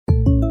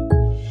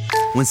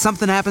When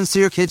something happens to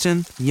your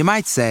kitchen, you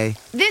might say,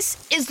 "This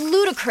is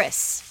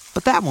ludicrous."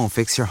 But that won't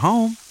fix your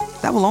home.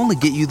 That will only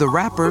get you the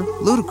rapper,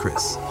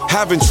 Ludacris.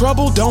 Having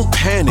trouble? Don't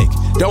panic.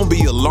 Don't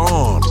be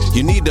alarmed.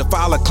 You need to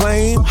file a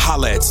claim?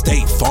 Holla at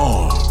State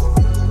Farm.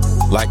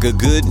 Like a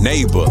good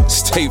neighbor,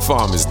 State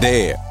Farm is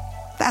there.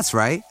 That's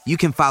right. You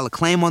can file a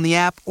claim on the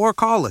app or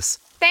call us.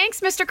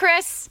 Thanks, Mr.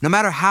 Chris. No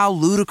matter how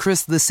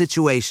ludicrous the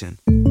situation,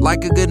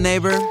 like a good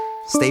neighbor,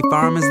 State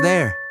Farm is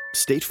there.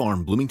 State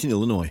Farm, Bloomington,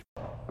 Illinois.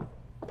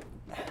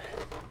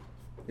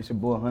 It's your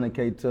boy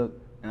 100kTucc,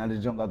 and I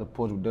just jumped out the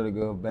porch with Dirty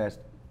Girl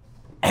Bastard.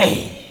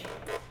 Hey,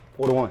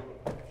 4-1.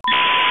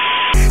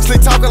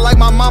 Slick talking like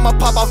my mama,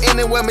 pop off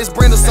anywhere, Miss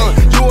Brenda's son.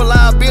 You a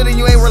liability,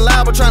 you ain't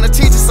reliable, trying to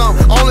teach you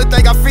something. Only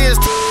thing I fear is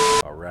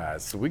All right,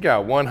 so we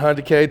got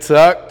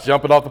 100kTucc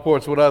jumping off the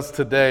porch with us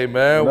today,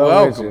 man.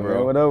 Welcome, bro.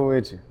 Man. What up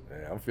with you?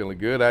 Yeah, I'm feeling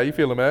good. How you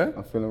feeling, man?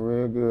 I'm feeling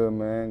real good,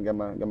 man. Got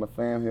my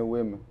fam here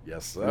with me.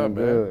 Yes, sir, Feeling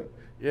man. good.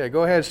 Yeah,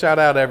 go ahead and shout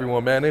out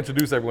everyone, man.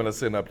 Introduce everyone that's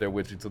sitting up there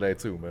with you today,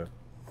 too, man.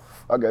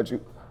 I got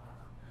you.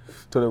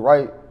 To the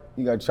right,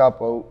 you got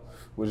Chapo,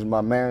 which is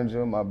my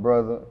manager, my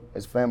brother,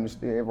 his family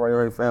still,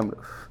 everybody family.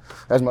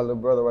 That's my little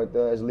brother right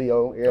there, that's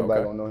Leo.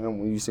 Everybody gonna know him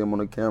when you see him on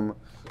the camera.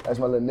 That's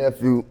my little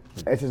nephew.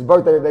 It's his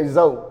birthday today,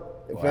 Zoe.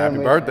 Well, happy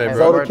birthday, bro.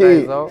 Zoe the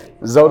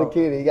Kid. Zoe the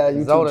Kid. He got a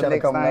YouTube channel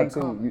coming out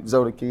too.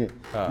 Zoe the Kid.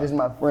 Huh. This is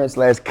my friend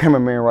 /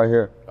 cameraman right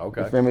here.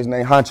 Okay. You feel me? His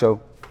name Honcho.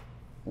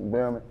 You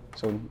feel me?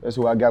 So that's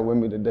who I got with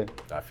me today.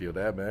 I feel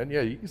that, man.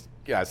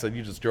 Yeah, I said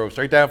you just drove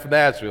straight down from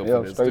Nashville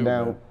for this, straight too,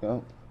 down. man. Yeah.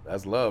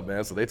 That's love,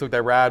 man. So they took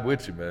that ride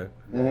with you, man.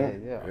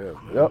 Mm-hmm.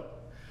 Yeah. Yep.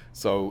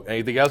 So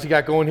anything else you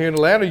got going here in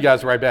Atlanta, or you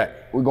guys right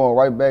back? We're going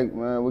right back,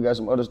 man. We got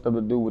some other stuff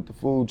to do with the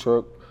food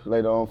truck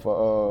later on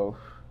for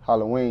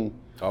Halloween.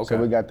 Okay.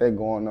 So we got that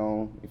going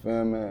on. You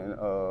feel me?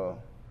 And,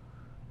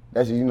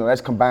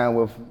 that's combined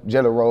with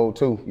Jelly Roll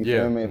too. You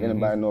feel me? If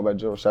anybody know about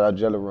Jelly, shout out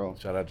Jelly Roll.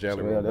 Shout out Jelly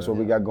So, Roll. yeah, that's what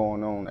we got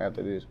going on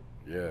after this.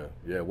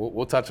 Yeah.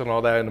 We'll touch on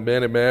all that in a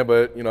minute, man.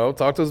 But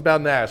talk to us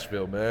about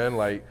Nashville, man.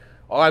 Like,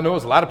 all I know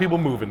is a lot of people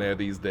moving there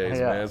these days,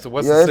 man. So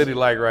what's the city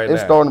like right now?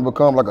 It's starting to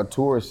become like a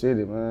tourist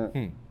city, man.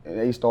 And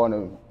they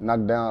starting to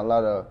knock down a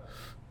lot of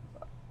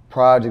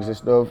projects and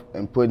stuff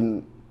and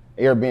putting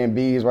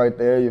Airbnbs right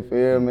there, you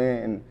feel me?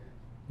 And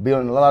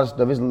building a lot of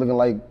stuff. It's looking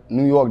like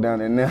New York down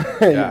there now.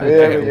 You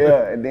feel me?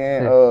 Yeah. And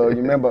then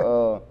you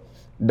remember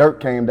Dirk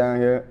came down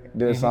here,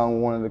 did a song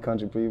with one of the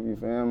country people, you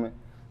feel me?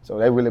 So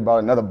they really brought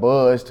another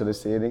buzz to the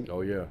city.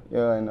 Oh yeah.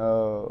 Yeah, and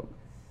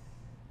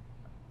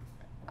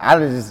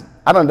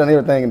I done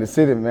everything in the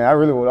city, man.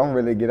 I'm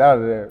ready to get out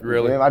of there.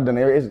 Really? I done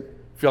everything.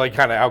 Feel like you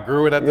kind of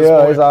outgrew it at this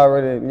point? Yeah, it's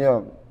already,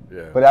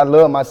 Yeah. But I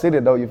love my city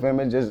though, you feel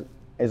me?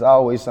 It's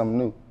always something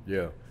new.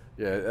 Yeah.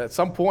 At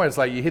some point, it's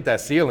like you hit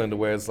that ceiling to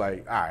where it's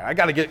like, all right, I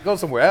got to go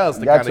somewhere else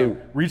to kind of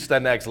reach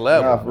that next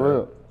level. Nah, for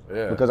real.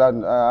 Yeah. Because I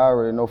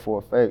already know for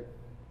a fact,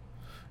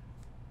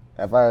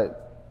 if I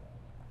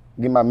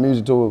get my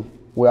music to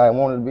where I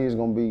want it to be, it's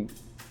gonna be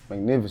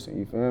magnificent.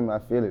 You feel me? I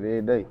feel it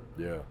every day.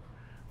 Yeah.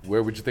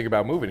 Where would you think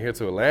about moving? Here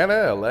to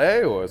Atlanta, LA,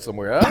 or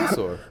somewhere else,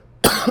 or?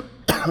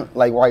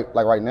 like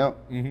right now.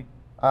 Mm-hmm.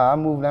 I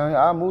moved down here.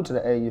 I moved to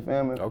the A. You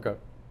feel me? Okay.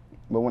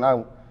 But when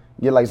I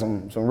get like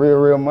some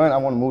real money, I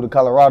want to move to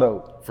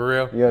Colorado. For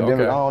real? Yeah.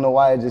 Okay. I don't know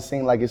why it just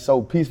seems like it's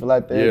so peaceful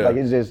out there. Yeah. Like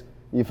it's just,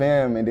 you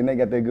feel me? And then they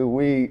got that good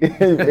weed.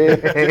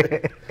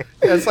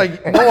 It's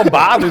like no one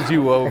bothers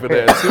you over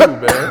there too,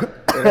 man.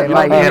 You don't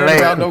like hear LA.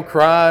 about no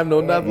crime,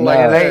 no nothing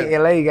like that.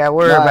 LA got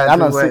worried about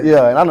and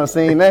I done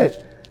seen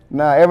that.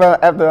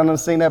 After I done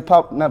seen that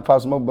not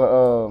Pop Smoke,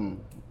 but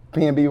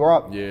P&B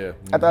Rock. Yeah.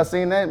 After I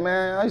seen that,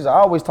 man, I used to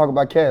always talk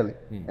about Cali.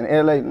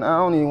 And LA, I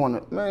don't even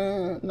want to,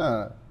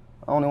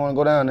 I don't even want to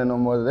go down there no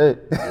more than that.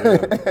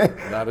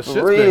 Yeah. Nah, the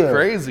shit's been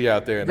crazy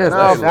out there.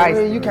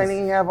 You can't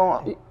even have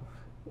on,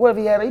 what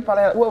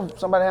if what if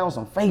somebody had on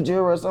some fake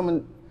jewelry or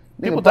something?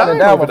 People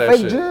dying over that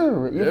fake shit.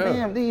 Jewelry. You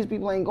feel me? These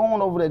people ain't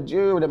going over that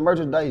jewelry, that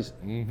merchandise.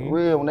 For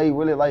real, when they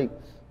really like,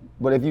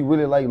 but if you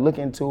really like look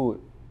into it,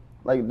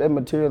 like that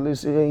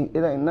materialist shit,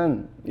 it ain't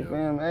nothing. You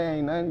feel me? It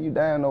ain't nothing. You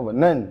dying over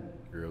nothing.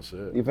 Real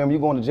shit. You feel me? You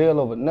going to jail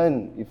over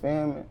nothing. You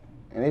feel me?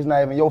 And it's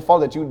not even your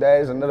fault that you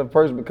died. It's another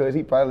person because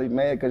he probably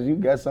mad because you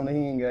got something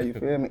he ain't got. You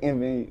feel me?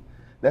 Envy.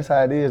 That's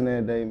how it is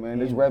nowadays, man.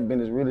 This rap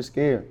business is really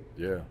scary.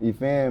 Yeah. You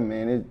feel me,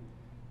 man?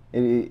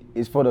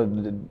 It's for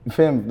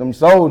them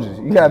soldiers.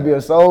 You gotta be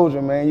a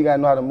soldier, man. You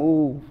gotta know how to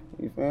move.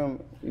 You feel me?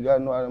 You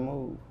gotta know how to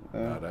move.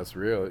 Man. Nah, that's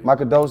real. My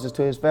condolences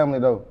to his family,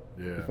 though.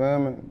 Yeah. You feel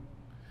me?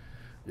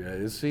 Yeah,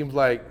 it seems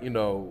like,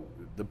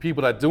 the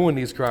people that doing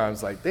these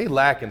crimes, like, they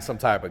lacking some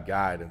type of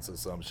guidance or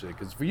some shit.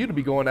 Because for you to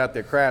be going out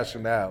there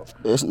crashing out,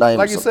 it's not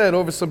like you said,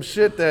 over some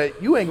shit that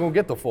you ain't gonna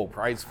get the full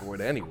price for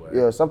it anyway.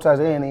 Yeah, sometimes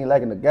it ain't even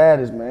lacking the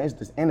guidance, man. It's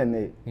this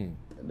internet.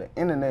 The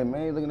internet,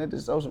 man. You're looking at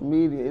this social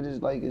media, it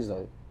is like it's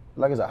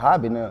a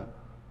hobby now.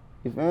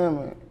 You feel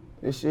me?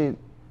 This shit,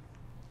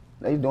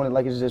 they doing it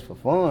like it's just for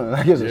fun,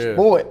 like it's a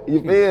sport.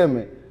 You feel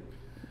me?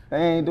 They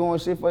ain't doing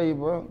shit for you,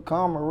 bro.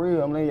 Karma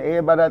real. I mean,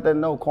 everybody out there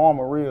know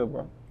karma real,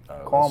 bro.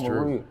 Karma That's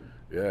true. real.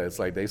 Yeah, it's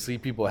like they see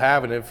people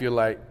having it and feel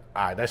like,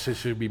 all right, that shit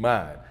should be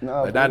mine.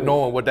 No, like, not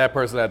knowing what that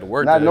person had to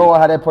work. Not knowing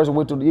how that person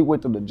went through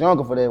the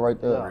jungle for that right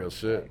there. Real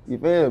shit. You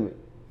feel me?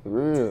 For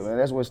real, man.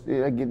 That's what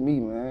that get me,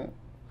 man.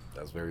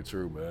 That's very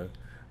true, man.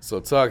 So,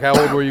 Tuck, how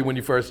old were you when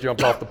you first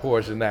jumped off the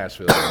porch in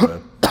Nashville,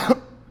 man?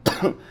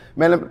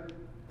 Man,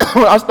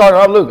 I started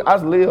off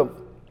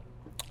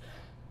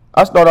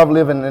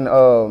living in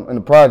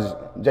the projects,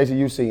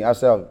 JCUC,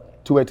 ourselves,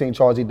 218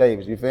 Charles E.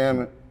 Davis, you feel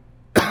me?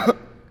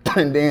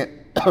 And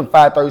then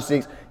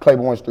 536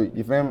 Claiborne Street,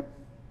 you feel me?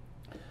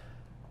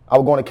 I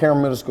was going to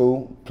Cameron Middle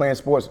School, playing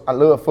sports. I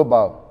love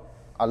football,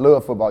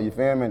 you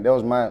feel me? That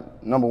was my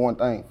number one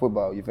thing,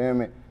 football, you feel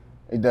me?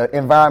 The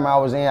environment I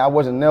was in, I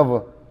wasn't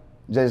never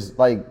just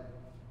like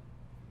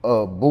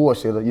a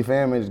bullshitter, you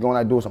feel me? Just going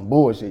out doing some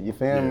bullshit, you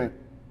feel me?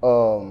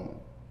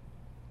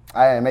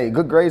 I had made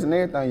good grades and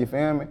everything, you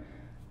feel me?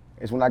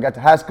 It's when I got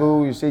to high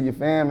school, you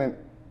feel me?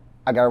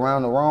 I got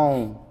around the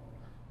wrong,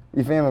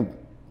 you feel me,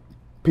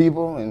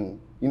 people, and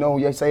you know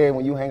you say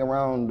when you hang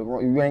around,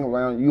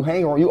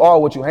 you are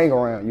what you hang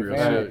around, you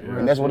feel me? Yeah.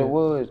 And that's what it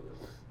was.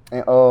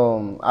 And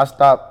I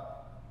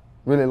stopped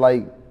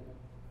really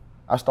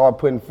I started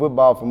putting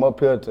football from up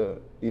here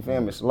to, you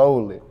feel me,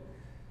 slowly,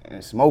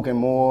 and smoking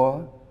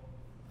more,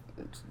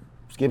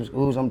 skipping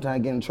school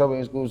sometimes, getting in trouble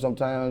in school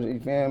sometimes, you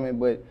feel me?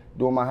 But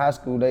during my high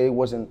school day,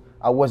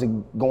 I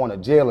wasn't going to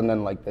jail or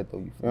nothing like that though,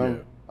 you feel me?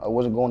 I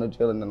wasn't going to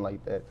jail or nothing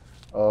like that.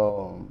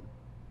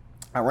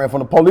 I ran from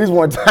the police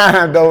one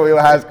time though in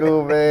high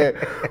school, man,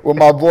 with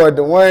my boy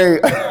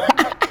Dwayne.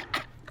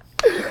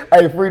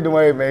 Hey, free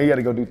Dwayne, man, he had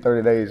to go do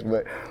 30 days,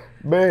 but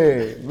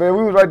man,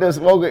 we was right there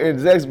smoking in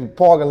Zaxby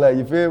parking lot,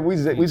 you feel me?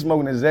 We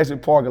smoking in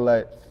Zaxby parking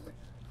lot.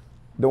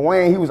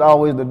 Dwayne, he was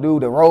always the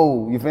dude that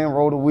rolled, you feel me,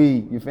 rolled the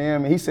weed, you feel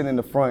me? He sitting in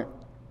the front,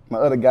 my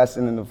other guy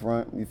sitting in the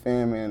front, you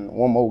feel me, and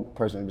one more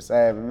person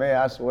beside me. Man,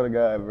 I swear to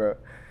God, bro.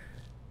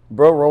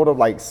 Bro rolled up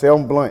like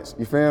 7 blunts,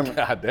 you feel me?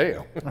 God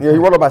damn. Yeah, he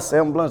rolled up about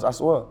 7 blunts, I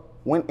swear.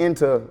 Went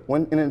into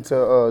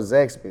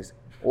Zaxby's,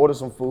 ordered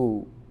some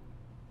food.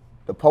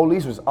 The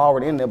police was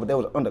already in there, but they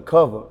was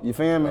undercover, you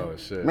feel me? Oh,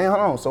 shit. Man,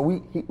 hold on, so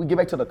we get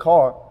back to the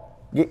car,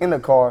 get in the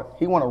car,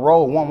 he wanna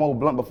roll one more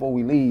blunt before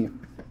we leave.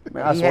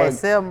 Man, I He swear, had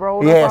 7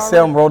 rolled he up had already?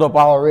 7 rolled up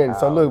already.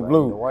 So look, man,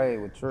 Blue.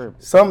 Dwayne was tripping.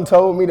 Something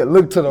told me to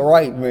look to the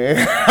right,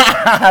 man.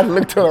 I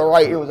looked to the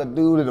right. It was a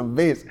dude in a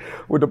vest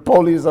with the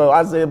police on.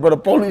 I said, bro, the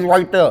police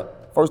right there.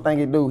 First thing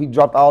he do, he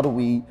dropped all the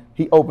weed.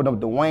 He opened up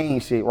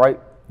Dwayne shit, right?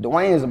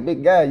 Dwayne is a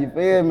big guy, you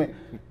feel me?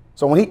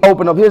 So when he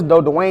opened up his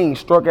door, Dwayne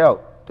struck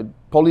out. The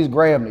police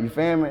grabbed him, you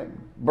feel me?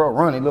 Bro,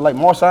 run. He looked like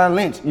Marshawn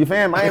Lynch, you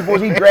feel me? I ain't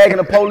boys, he dragging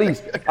the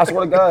police. I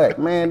swear to God,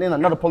 man. Then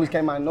another police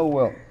came out of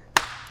nowhere.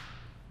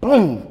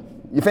 Boom.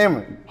 You feel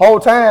me? Whole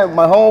time,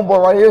 my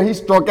homeboy right here, he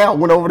struck out,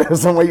 went over there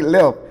somewhere, he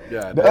left.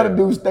 Yeah, the other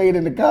dude stayed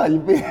in the car,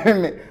 you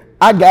feel me?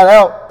 I got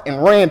out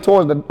and ran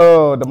towards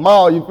the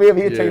mall, you feel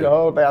me? He'll tell you the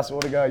whole thing, I swear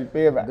to God, you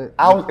feel me?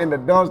 I was in the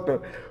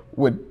dumpster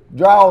with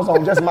drawers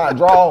on, just my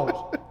drawers.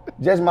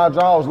 Just my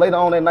drawers. Later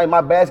on that night,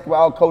 my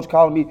basketball coach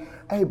called me,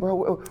 hey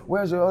bro,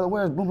 where's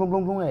boom, boom,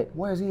 boom, boom at?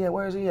 Where's he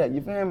at?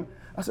 You feel me?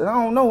 I said, I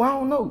don't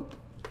know.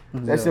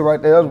 That shit right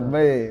there, that was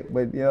bad,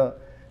 but yeah.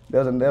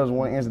 There was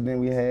one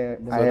incident we had.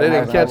 So they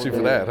didn't catch you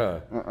for that,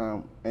 huh?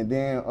 And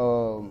then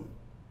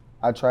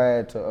I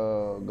tried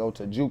to go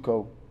to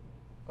JUCO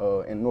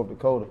in North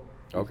Dakota.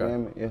 Okay. You feel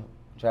me? Yeah,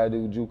 tried to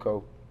do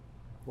JUCO.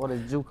 What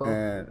is JUCO?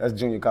 And that's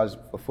junior college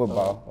for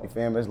football. You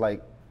feel me? It's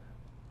like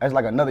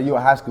another year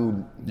of high school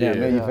down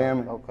there. You feel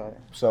me? Okay.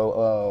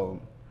 So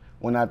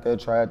went out there,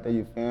 tried there.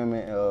 You feel me?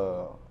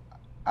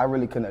 I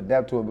really couldn't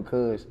adapt to it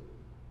because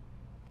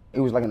it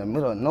was like in the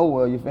middle of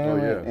nowhere, you feel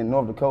me? Yeah. In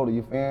North Dakota,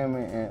 you feel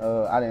me? And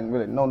I didn't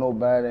really know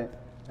nobody.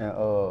 And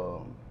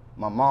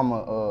my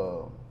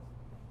mama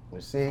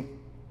was sick,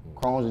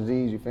 Crohn's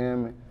disease, you feel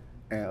me?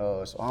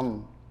 And so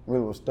I'm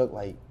really was stuck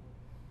like,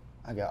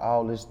 I got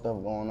all this stuff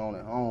going on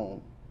at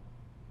home,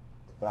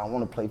 but I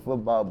want to play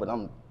football, but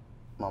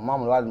my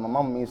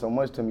mama means so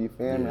much to me, you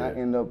feel me? I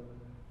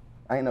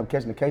end up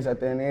catching the case out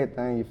there and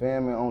everything, you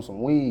feel me? On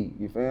some weed,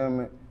 you feel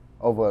me?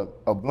 Over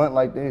a blunt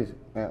like this.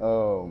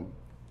 And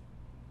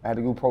I had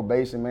to do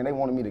probation, man. They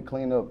wanted me to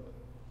clean up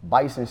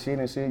bites and shit,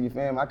 you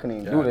feel me? I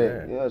couldn't even do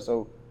that. Man. Yeah,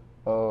 so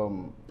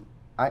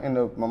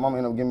my mama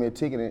ended up giving me a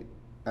ticket and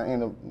I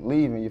ended up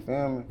leaving, you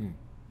feel me?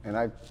 And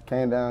I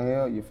came down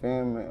here, you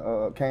feel me?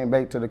 Came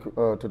back to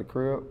the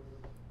crib,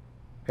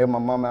 helped my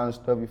mom out and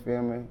stuff, you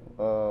feel me?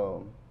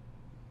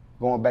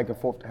 Going back and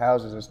forth to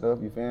houses and stuff,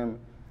 you feel me?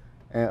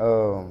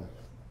 And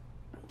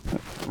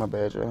my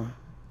bad, y'all.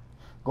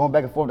 Going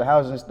back and forth to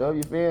houses and stuff,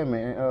 you feel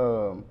me?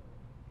 And,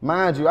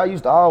 mind you, I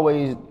used to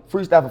always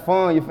freestyle for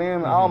fun, you feel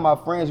me? All my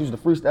friends used to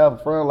freestyle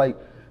for fun, like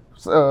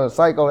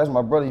Psycho, that's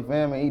my brother, you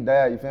feel me? He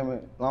died, you feel me?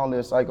 Long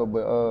live Psycho,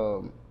 but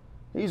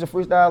he used to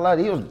freestyle a lot.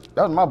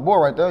 That was my boy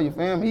right there, you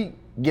feel me? He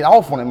get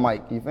off on the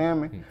mic, you feel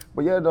me?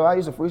 But yeah, though, I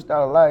used to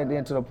freestyle a lot, and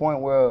then to the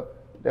point where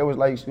they was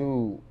like,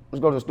 shoot,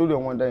 let's go to the studio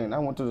one day, and I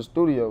went to the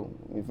studio,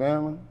 you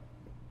feel me?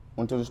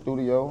 Went to the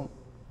studio.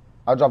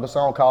 I dropped a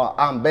song called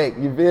I'm Back,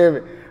 you feel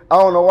me? I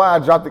don't know why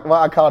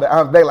why I called it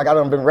I'm back like I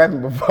done been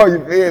rapping before,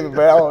 you feel me?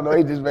 But I don't know,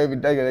 he just made me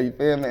think of that, you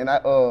feel me? And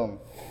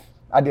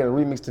I did a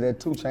remix to that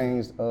 2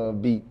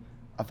 Chainz beat.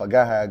 I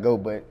forgot how it go,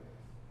 but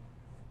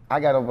I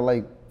got over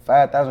like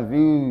 5,000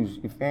 views,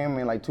 you feel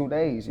me, in like 2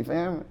 days, you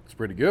feel me? It's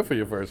pretty good for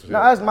your first shit.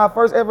 No, that's my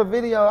first ever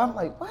video. I'm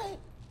like, what?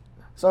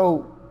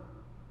 So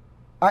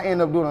I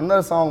ended up doing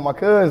another song with my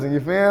cousin, you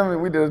feel me?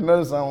 We did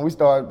another song, we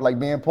started like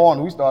being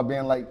partners, we started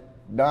being like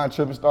Don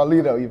Tripp and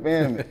Starlito, you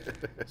feel me?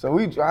 So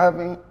we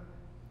driving,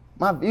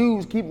 my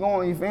views keep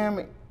going, you feel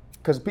me?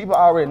 Because people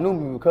already knew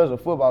me because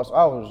of football, so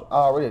I was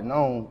already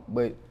known,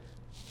 but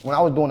when I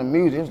was doing the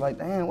music, it was like,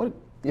 damn, what,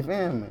 you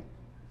feel me?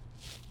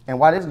 And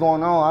while this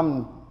going on,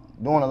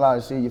 I'm doing a lot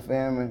of shit, you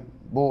feel me?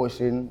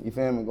 Bullshitting, you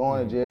feel me?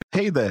 Going to jail.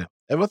 Hey there,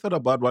 ever thought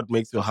about what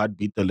makes your heart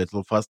beat a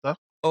little faster?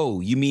 Oh,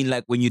 you mean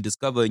like when you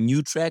discover a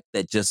new track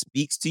that just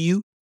speaks to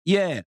you?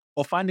 Yeah,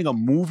 or finding a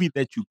movie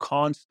that you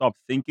can't stop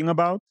thinking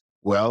about?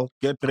 Well,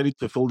 get ready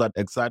to feel that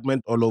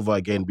excitement all over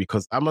again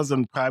because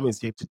Amazon Prime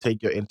is here to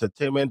take your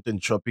entertainment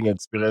and shopping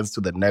experience to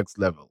the next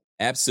level.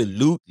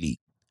 Absolutely.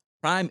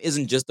 Prime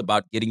isn't just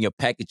about getting your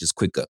packages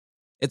quicker.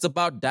 It's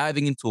about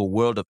diving into a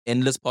world of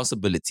endless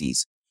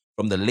possibilities,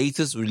 from the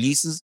latest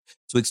releases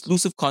to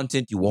exclusive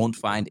content you won't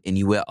find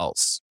anywhere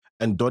else.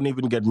 And don't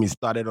even get me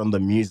started on the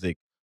music.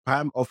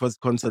 Prime offers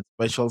concert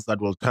specials that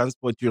will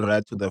transport you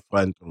right to the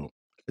front row.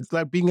 It's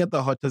like being at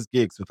the hottest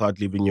gigs without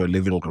leaving your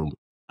living room.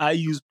 I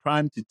use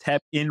Prime to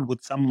tap in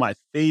with some of my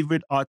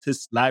favorite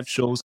artists' live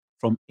shows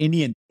from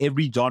any and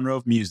every genre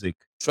of music.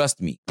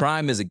 Trust me,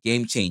 Prime is a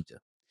game changer.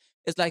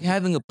 It's like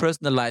having a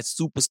personalized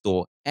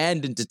superstore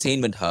and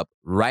entertainment hub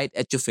right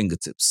at your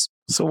fingertips.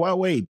 So why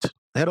wait?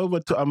 Head over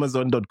to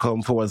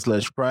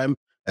amazon.com/Prime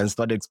and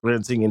start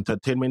experiencing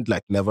entertainment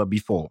like never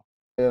before.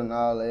 And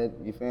all that,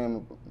 you feel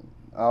me?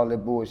 All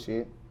that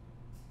bullshit.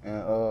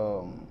 And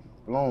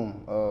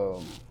boom,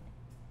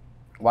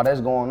 while that's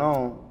going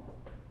on,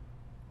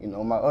 you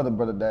know, my other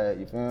brother died,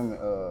 you feel me?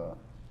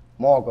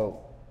 Marco.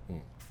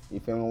 You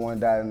feel me? One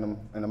died in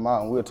the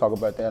mountain. We'll talk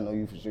about that. I know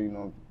you for sure, you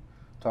know,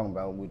 talking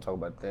about, we'll talk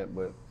about that.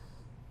 But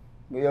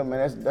yeah,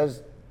 man,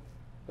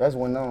 that's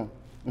went on.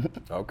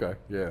 Okay,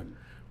 yeah.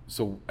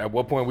 So at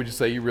what point would you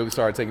say you really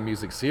started taking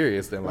music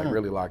serious, then like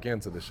really lock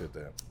into this shit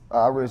then?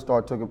 I really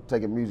started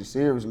taking music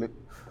seriously.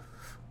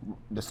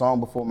 The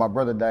song before my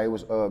brother died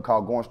was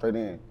called Going Straight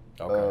In.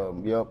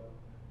 Okay. Yep.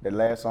 The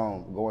last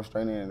song, Going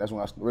Straight In, that's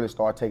when I really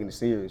started taking it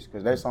serious.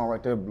 Because that song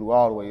right there blew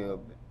all the way up.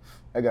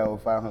 I got over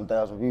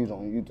 500,000 views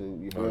on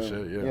YouTube. You feel me?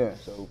 Shit, yeah. Yeah,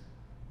 so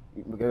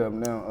you can look it up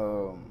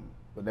now.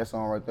 But that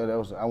song right there,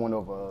 I went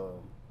over,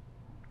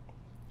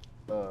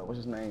 what's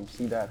his name?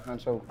 C-Dot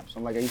Huncho,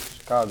 something like that. He's from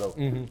Chicago.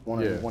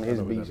 One of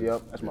his beats,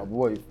 yep. That's my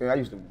boy. You feel me? I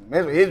used to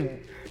mess with his,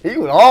 he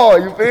was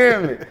hard, you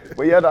feel me?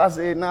 But yeah, I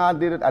said, nah, I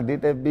did it. I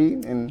did that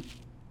beat, and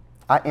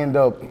I end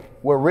up,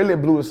 what really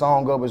blew the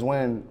song up is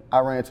when I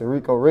ran to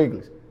Rico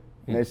Wrigley's.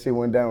 And that shit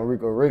went down with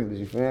Rico Wrigley's,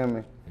 you feel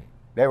me?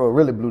 That what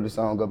really blew the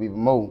song up even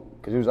more,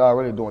 because it was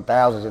already doing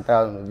thousands and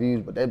thousands of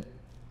views, but that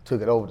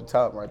took it over the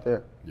top right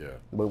there. Yeah.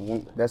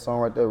 But that song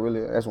right there,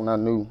 really, that's when I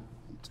knew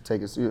to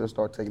take it serious,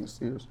 start taking it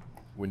serious.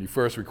 When you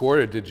first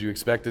recorded, did you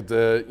expect it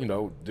to, you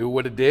know, do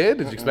what it did?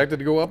 Did you expect it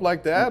to go up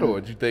like that, or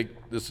did you think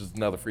this is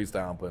another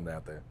freestyle I'm putting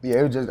out there?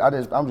 Yeah, it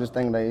was I'm just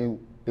thinking that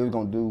it was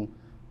gonna do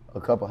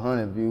a couple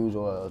hundred views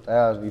or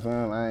 1,000. You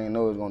feel me? I ain't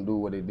know it was gonna do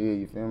what it did.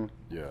 You feel me?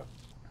 Yeah.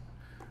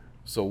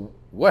 So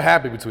what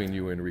happened between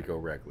you and Rico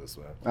Reckless,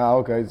 man? Oh,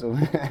 okay.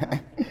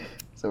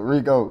 So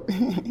Rico.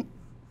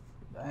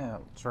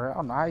 Damn, Trey, I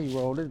don't know how you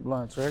roll this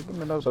blunt, Trey. Give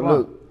me another So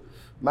blunt. look,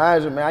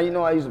 mind you, man, you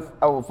know I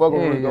would fuck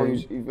with Rico. Yeah.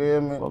 You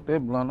feel me? Fuck that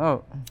blunt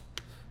up.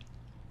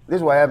 This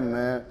is what happened,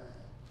 man.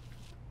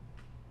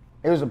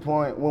 It was a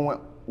point when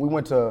we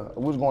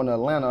was going to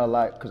Atlanta a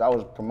lot because I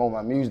was promoting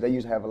my music. They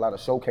used to have a lot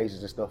of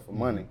showcases and stuff for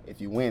money if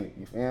you win it.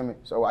 You feel me?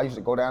 So I used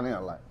to go down there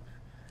a lot.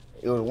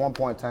 It was one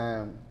point in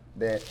time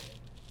that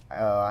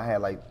I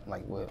had like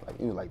it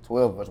was like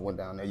 12 of us went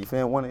down there. You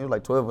feel me? It was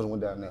like 12 of us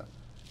went down there.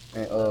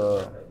 And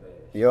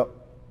yep.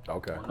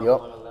 Okay.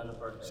 Yep.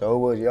 So it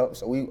was, yep.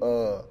 So we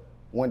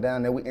went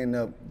down there. We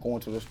ended up going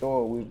to the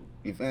store.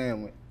 You feel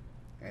me?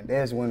 And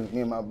that's when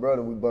me and my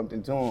brother, we bumped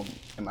into him,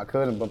 and my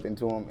cousin bumped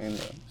into him in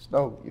the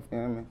store. You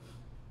feel me?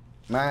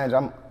 Mind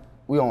you,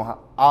 we on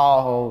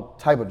all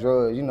type of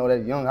drugs. You know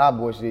that young hot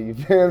boy shit. You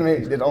feel me?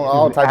 That's on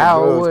all type of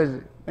drugs. How was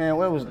it? Man,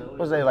 what was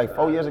that, like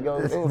 4 years ago?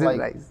 It was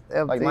like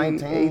 17,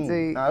 19,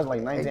 18. Nah, it was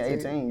like 19,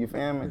 18, you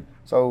feel me?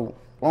 So,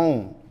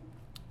 boom.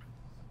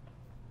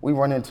 We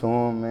run into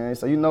him, man.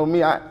 So you know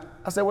me, I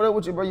said, what up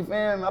with you, bro? You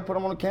feel me? I put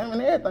him on the camera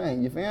and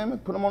everything, you feel me?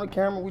 Put him on the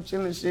camera, we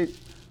chilling and shit.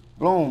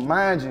 Boom,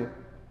 mind you,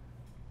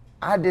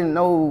 I didn't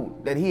know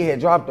that he had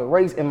dropped a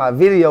race in my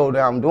video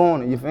that I'm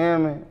doing it, you feel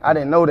me? I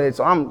didn't know that,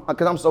 so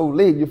cause I'm so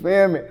lit, you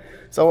feel me?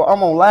 So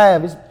I'm on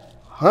live, it's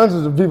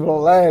hundreds of people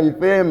on live, you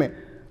feel me?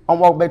 I'm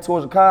walking back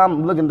towards the car,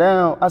 I'm looking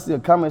down, I see a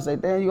comment say,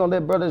 damn, you gonna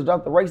let brothers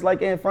drop the race like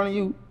that in front of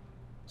you?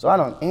 So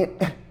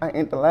I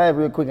enter live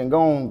real quick and go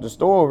on the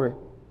story.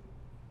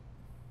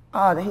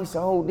 He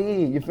so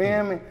did, you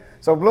feel me?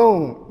 So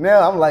boom,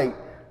 now I'm like,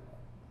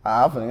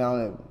 I'm finna go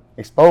on and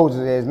expose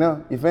his ass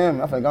now, you feel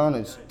me? I'm finna go on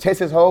and test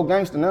his whole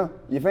gangster now,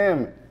 you feel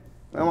me?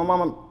 Man, my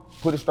mama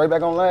put it straight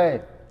back on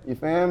live, you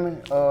feel me?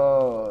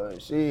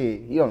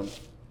 Shit, he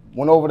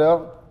went over there,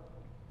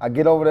 I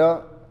get over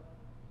there.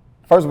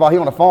 First of all, he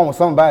on the phone with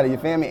somebody, you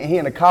feel me? And he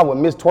in the car with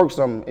Miss Twerk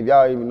something, if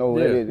y'all even know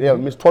what that is. Yeah,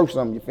 Miss Twerk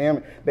something, you feel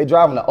me? They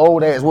driving the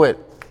old ass, what?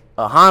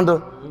 A Honda?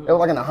 It was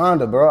like in a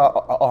Honda, bro,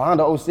 a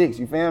Honda 06,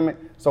 you feel me?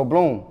 So,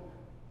 bloom.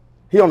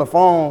 He on the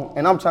phone,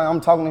 and I'm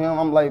talking to him,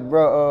 I'm like,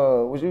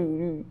 bro, was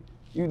you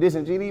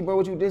dissing GD, bro?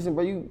 What you dissing,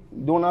 bro? You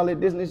doing all that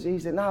dissing and shit? He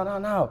said,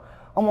 no.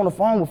 I'm on the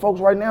phone with folks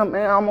right now,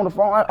 man. I'm on the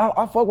phone.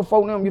 I fuck with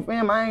folk them, you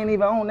feel me? I ain't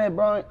even on that,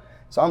 bro.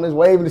 So I'm just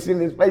waving the shit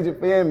in his face, you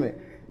feel me?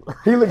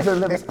 He looked at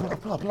the left,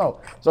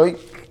 so he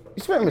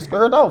feel me,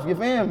 scared off, you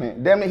feel me?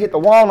 Damn near hit the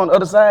wall on the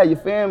other side, you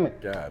feel me?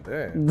 God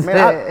damn.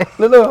 Man,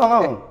 look,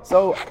 hold on.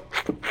 So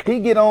he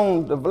get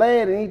on the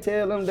Vlad and he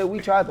tell them that we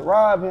tried to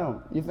rob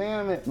him, you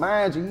feel me?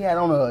 Mind you, he had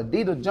on a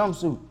Adidas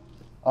jumpsuit.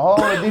 A whole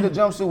Adidas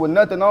jumpsuit with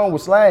nothing on,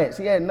 with slides.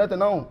 He had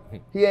nothing on.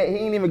 He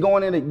ain't even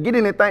going in to get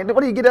anything.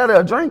 What did he get out of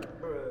a drink?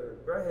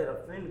 Bro had a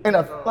finish.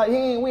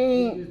 And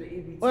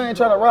we ain't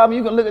trying to rob him.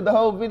 You can look at the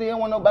whole video. I don't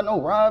want to know about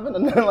no robbing or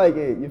nothing like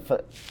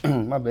that.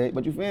 My bad,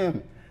 but you feel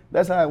me?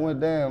 That's how it went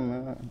down,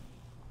 man.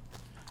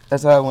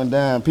 That's how it went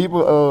down.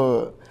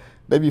 People,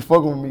 they be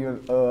fucking with me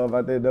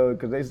about that though,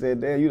 cause they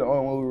said, "Damn, you the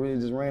only one who really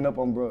just ran up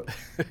on bro."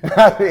 Fuck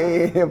that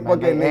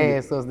They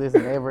ask us this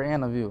in every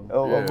interview.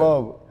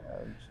 Bubba.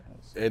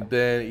 And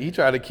then he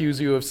tried to accuse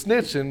you of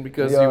snitching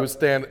because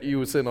you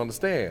were sitting on the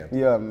stand.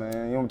 Yeah,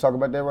 man. You want to talk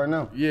about that right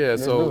now? Yeah.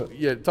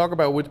 Talk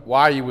about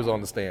why you was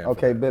on the stand.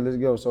 Okay, bet. Let's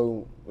go.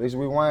 So let's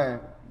rewind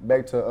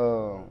back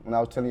to when I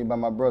was telling you about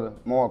my brother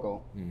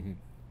Marco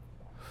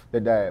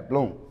that died.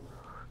 Bloom.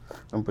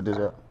 Let me put this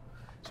up.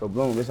 So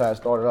Bloom, this is how it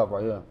started off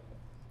right here.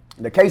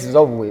 The case is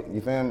over with.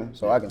 You feel me?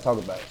 So I can talk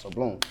about it. So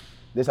Bloom,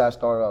 this is how it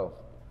started off.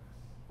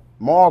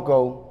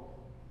 Marco,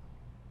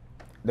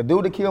 the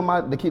dude that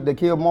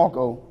killed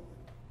Marco,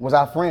 was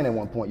our friend at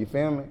one point, you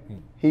feel me?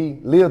 He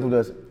lived with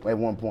us at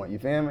one point, you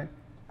feel me?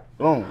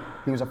 Boom,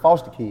 he was a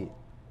foster kid,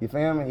 you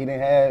feel me? He didn't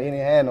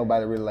have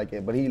nobody really like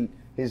that, but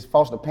his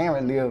foster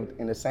parent lived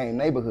in the same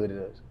neighborhood as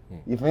us,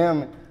 you feel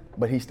me?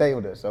 But he stayed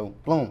with us, so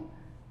boom.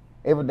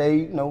 Every day,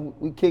 you know,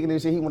 we kicking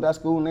this shit, he went to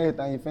school and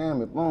everything, you feel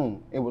me?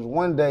 Boom, it was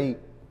one day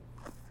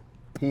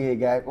he had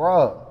got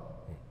robbed,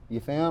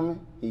 you feel me?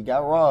 He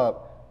got robbed,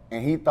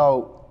 and he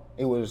thought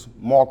it was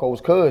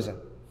Marco's cousin,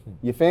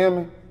 you feel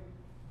me?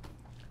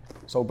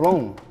 So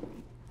bloom.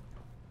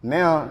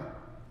 Now,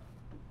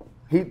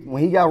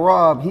 when he got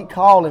robbed, he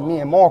calling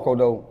me and Marco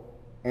though,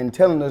 and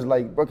telling us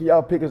like, bro, can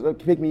y'all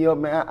pick me up,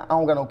 man? I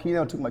don't got no key.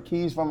 They took my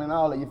keys from me and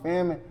all that. You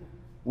feel me?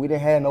 We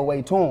didn't have no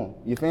way to him.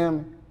 You feel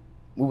me?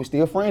 We were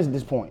still friends at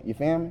this point. You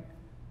feel me?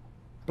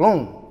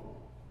 Bloom.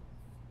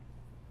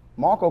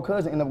 Marco's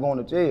cousin ended up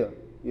going to jail.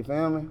 You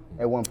feel me?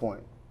 At one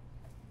point.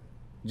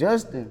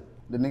 Justin,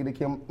 the nigga that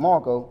killed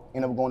Marco,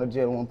 ended up going to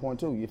jail at one point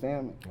too. You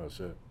feel me? Oh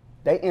shit.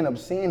 They end up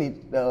seeing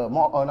it,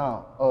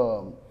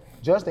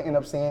 Justin ended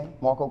up seeing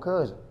Marco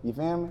cousin, you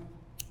feel me?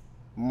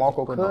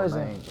 Marco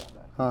cousin,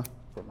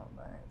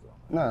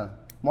 Nah,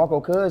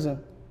 Marco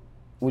cousin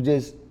was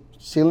just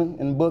chilling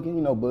and booking,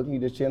 you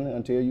just chilling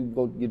until you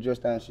go get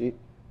dressed down and shit.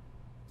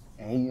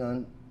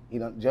 And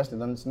Justin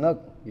done snuck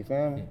him, you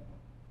feel me?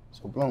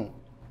 So bloom.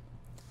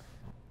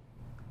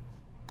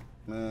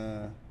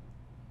 Man,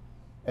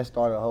 that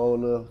started a whole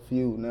little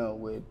feud now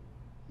with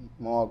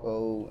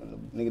Marco and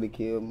the nigga that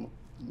killed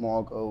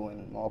Marco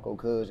and Marco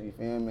cousin, you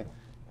feel me?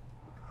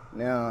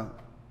 Now,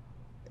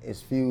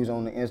 it's fused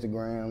on the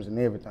Instagrams and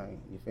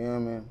everything, you feel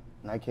me?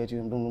 And I catch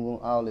you and boom, boom, boom,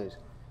 all this.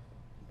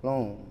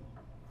 Boom.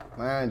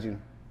 Mind you,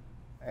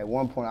 at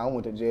one point I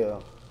went to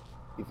jail,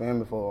 you feel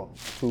me, for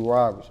 2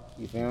 robberies,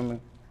 you feel me?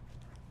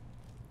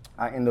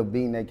 I ended up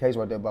beating that case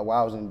right there, but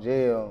while I was in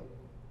jail,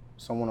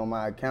 someone on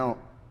my account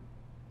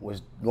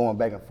was going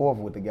back and forth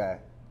with the guy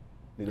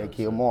that they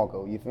killed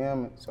Marco, you feel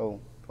me? So,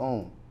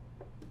 boom.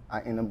 I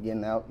ended up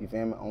getting out, you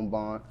feel me, on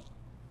bond.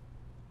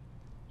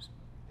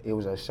 It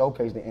was a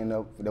showcase that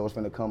was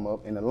finna come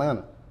up in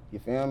Atlanta, you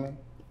feel me?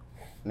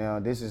 Now,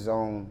 this is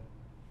on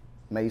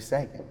May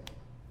 2nd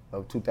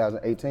of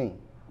 2018,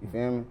 you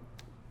feel me?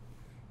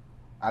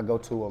 I go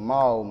to a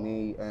mall,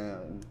 me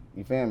and,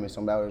 you feel me,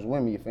 somebody was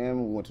with me, you feel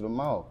me? We went to the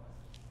mall.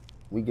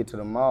 We get to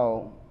the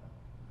mall,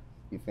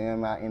 you feel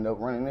me? I end up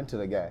running into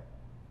the guy,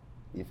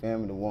 you feel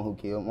me? The one who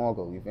killed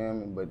Marco, you feel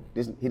me? But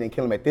he didn't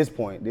kill him at this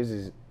point.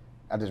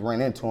 I just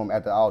ran into him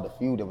after all the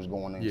feud that was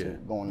going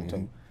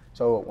into.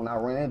 So when I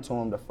ran into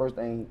him, the first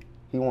thing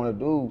he wanted to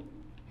do,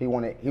 he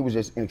was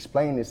just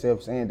explaining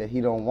himself, saying that he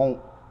don't want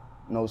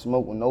no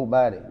smoke with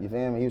nobody. You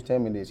feel me? He was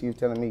telling me this. He was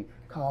telling me,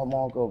 call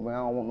Marco, man. I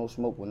don't want no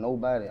smoke with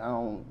nobody. I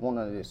don't want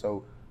none of this.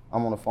 So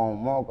I'm on the phone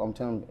with Marco. I'm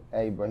telling him,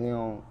 hey, bro, he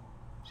don't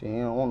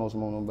want no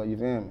smoke with nobody. You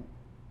feel me?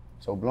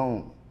 So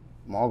bloom,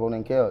 Marco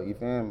didn't care. You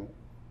feel me?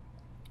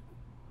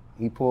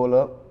 He pulled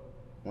up.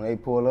 When they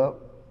pull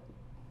up,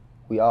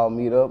 we all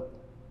meet up.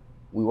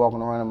 We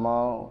walking around the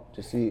mall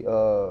to see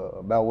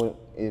about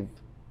if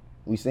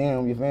we see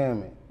him, you feel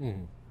me?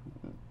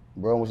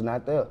 bro was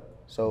not there.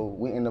 So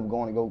we ended up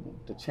going to go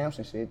to Champs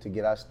and shit to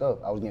get our stuff.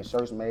 I was getting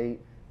shirts made,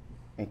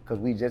 and cause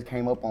we just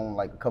came up on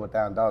like a couple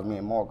 $1,000, me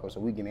and Marco, so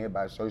we getting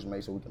everybody shirts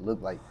made so we can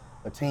look like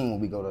a team when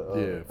we go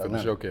to for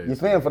the showcase. You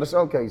feel me? For the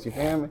showcase, you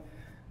feel me?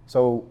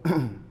 So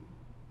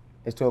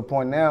it's to a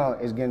point now,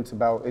 it's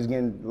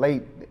getting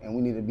late and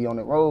we need to be on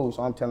the road.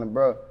 So I'm telling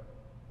bro,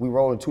 we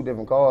rolling 2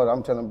 different cars.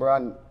 I'm telling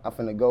bro, I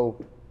finna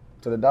go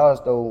to the dollar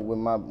store with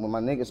my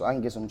niggas so I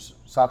can get some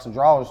socks and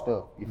drawers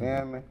stuff. You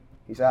feel me?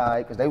 He said, all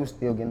right, cause they was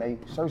still getting their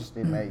shirts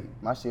still made.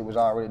 My shit was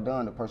already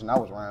done. The person I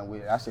was riding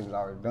with, that shit was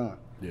already done.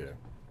 Yeah.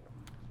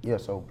 Yeah,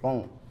 so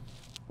boom,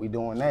 we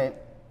doing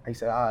that. He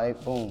said, all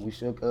right, boom, we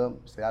shook up,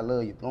 said, I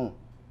love you, boom.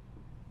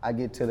 I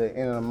get to the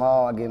end of the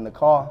mall, I get in the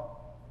car,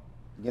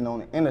 getting on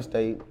the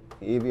interstate.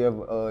 If you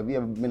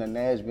ever been to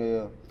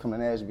Nashville, come to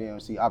Nashville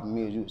and see Opera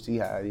Mills, you see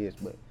how it is,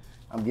 but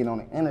I'm getting on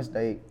the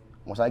interstate.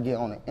 Once I get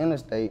on the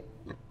interstate,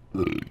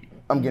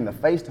 I'm getting a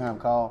FaceTime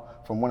call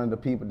from one of the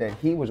people that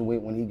he was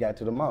with when he got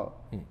to the mall.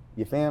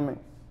 You feel me?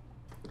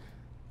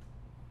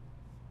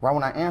 Right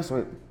when I answer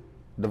it,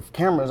 the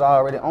camera's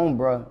already on,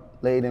 bruh,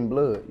 laid in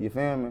blood. You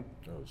feel me?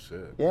 Oh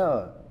shit.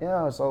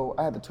 Yeah. So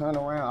I had to turn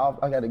around.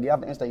 I got to get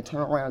out the interstate,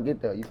 turn around,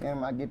 get there. You feel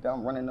me? I get there,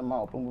 I'm running them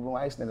out. Boom, boom, boom.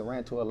 I accidentally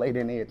ran to a lady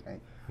and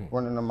everything.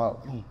 Running them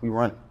out. We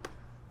running.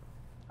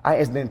 I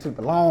accidentally took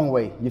the long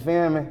way. You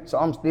feel me? So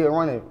I'm still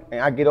running,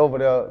 and I get over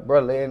there,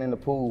 bruh, laying in the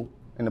pool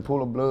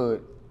of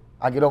blood.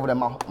 I get over there,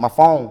 my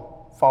phone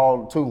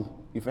fall too.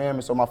 You feel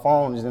me? So my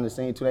phone is in the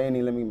scene too. They ain't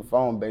even let me get my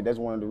phone back. That's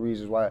one of the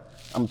reasons why I'm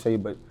gonna tell you.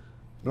 But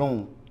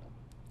boom,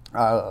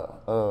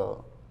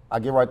 I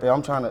get right there.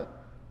 I'm trying to.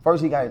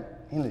 First he got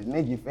in his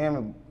neck. You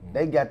feel me?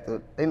 They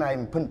not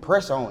even putting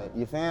pressure on it.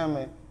 You feel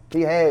me?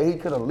 He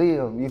could have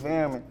lived. You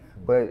feel me?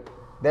 But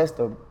that's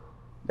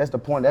the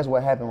point. That's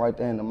what happened right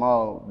there in the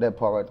mall. That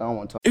part right there. I don't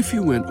want to talk. If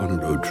you went on a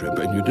road trip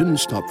and you didn't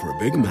stop for a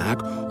Big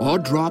Mac or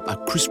drop a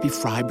crispy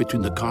fry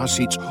between the car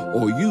seats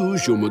or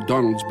use your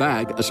McDonald's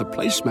bag as a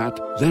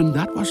placemat, then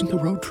that wasn't a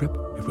road trip.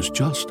 It was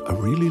just a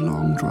really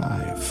long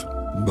drive.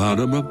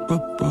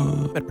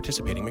 Ba-da-ba-ba-ba. At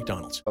participating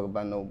McDonald's. Talk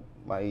about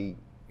nobody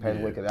passed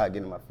away because I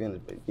get in my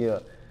feelings, but yeah.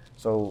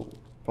 So,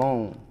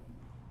 boom.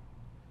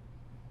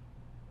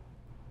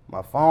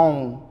 My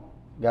phone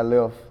got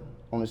left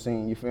on the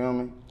scene, you feel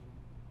me?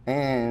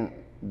 And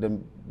the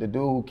dude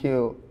who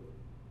killed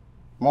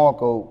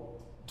Marco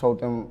told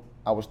them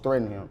I was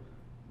threatening him.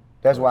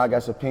 That's why I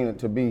got subpoenaed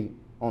to be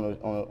on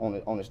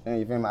the stand.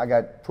 You feel me? I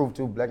got proof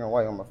too, black and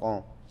white on my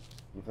phone.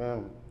 You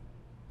feel me?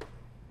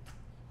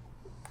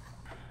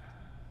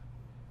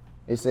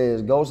 It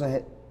says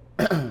Golson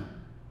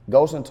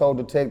told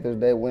detectives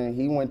that when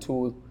he went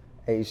to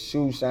a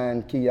shoe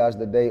shine kiosk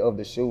the day of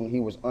the shooting, he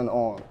was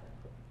unarmed.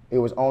 It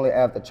was only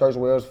after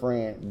Churchwell's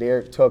friend,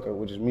 Derek Tucker,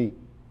 which is me,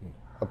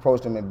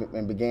 approached him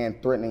and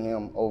began threatening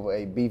him over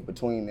a beef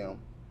between them.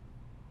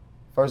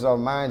 First off,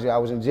 mind you, I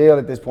was in jail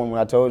at this point when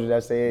I told you that. I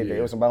said that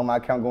it was about my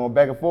account going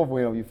back and forth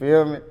with him, you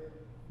feel me?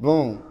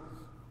 Boom.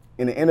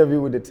 In the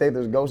interview with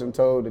detectives, Golson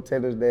told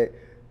detectives that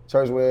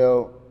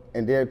Churchwell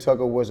and Derek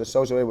Tucker was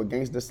associated with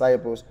gangster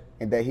disciples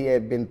and that he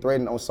had been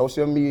threatened on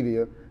social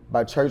media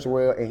by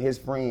Churchwell and his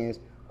friends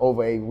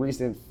over a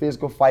recent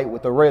physical fight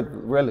with a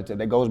relative.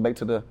 That goes back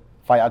to the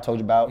fight I told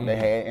you about they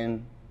had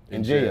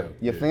in jail.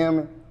 You feel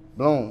me?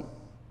 Boom.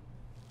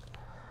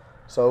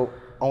 So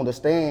on the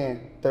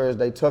stand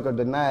Thursday, Tucker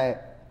denied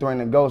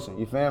threatening Golson.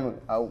 You feel me?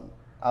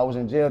 I was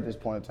in jail at this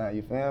point in time.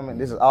 You feel me?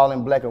 This is all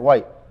in black and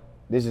white.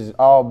 This is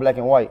all black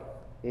and white.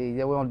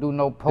 Yeah, we don't do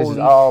no police this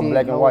is all shit,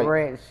 black and no white.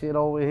 rat shit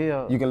over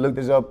here. You can look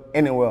this up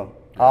anywhere.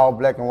 All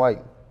black and white.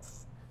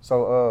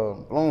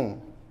 So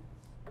boom.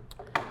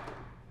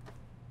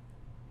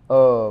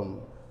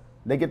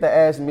 They get to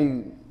ask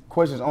me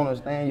questions on the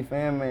stand. You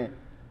feel me?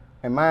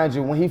 And mind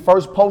you, when he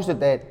first posted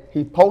that,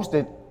 he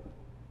posted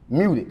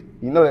muted.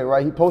 You know that,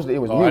 right? He posted it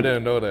was muted. I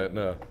didn't know that,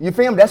 no. You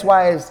feel me? That's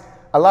why it's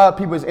a lot of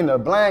people is in the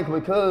blank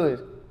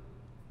because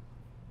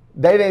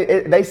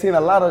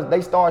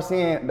they start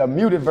seeing the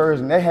muted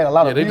version. They had a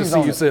lot of views on it. They just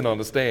see you sitting on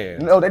the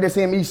stand. No, they just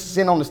see me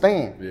sitting on the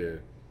stand. Yeah.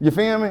 You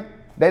feel me?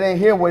 They didn't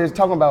hear what it's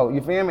talking about.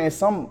 You feel me? And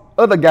some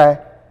other guy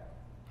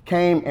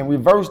came and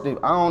reversed it.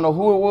 I don't know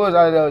who it was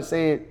out there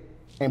said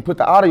and put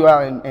the audio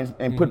out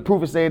and put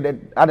proof and said that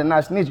I did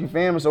not snitch. You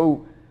feel me?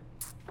 So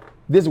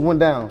this went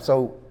down.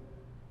 So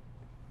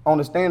on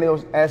the stand, they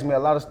was asking me a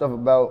lot of stuff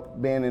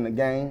about being in the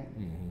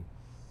gang.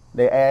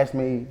 They asked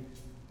me,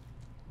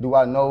 do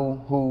I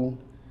know who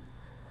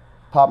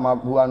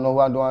popped who I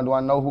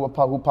know who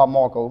popped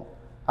Marco?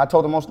 I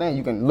told them on stand,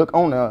 you can look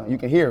on there, you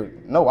can hear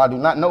it. No, I do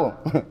not know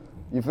him.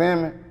 You feel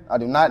me? I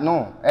do not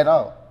know him at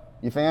all.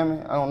 You feel me?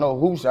 I don't know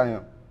who shot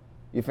him.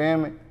 You feel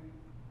me?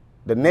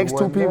 The next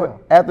two people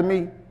after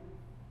me,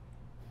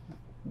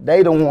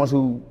 they the ones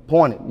who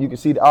pointed. You can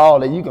see all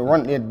that. You can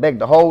run it back,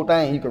 the whole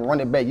thing. You can run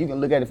it back. You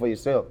can look at it for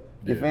yourself.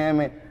 You feel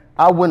me?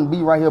 I wouldn't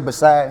be right here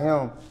beside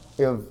him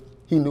if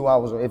he knew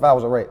if I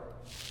was a rat.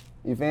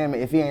 You feel me?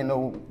 If he ain't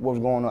know what was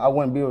going on, I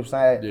wouldn't be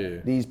beside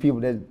these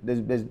people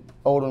that's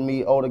older than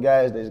me, older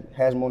guys that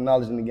has more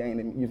knowledge in the game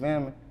than me. You feel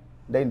me?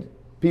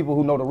 people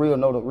who know the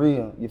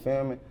real, you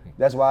feel me?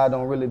 That's why I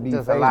don't really be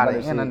Just fazed a lot by of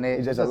that shit. internet.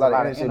 It's just a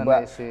lot of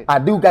internet shit. shit. But I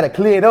do gotta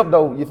clear it up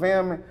though, you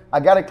feel me? I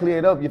gotta clear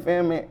it up, you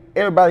feel me?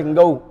 Everybody can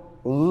go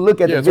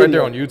look at the video. It's right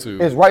there on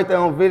YouTube. It's right there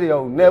on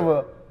video.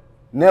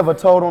 Never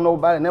told on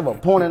nobody, never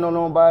pointed on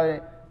nobody.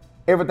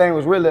 Everything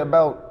was really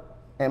about,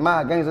 in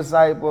my gangster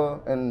cypher,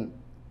 and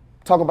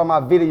talk about my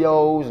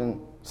videos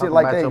and shit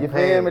like that, you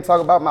feel me?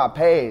 Talk about my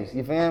past,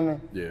 you feel me?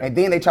 Yeah. And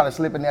then they try to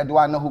slip in there, do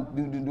I know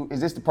who,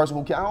 is this the person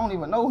who killed? I don't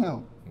even know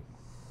him.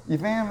 You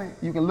feel me?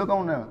 You can look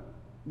on there.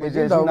 It's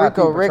You just, know, you not Rico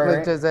people portray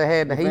Reckless just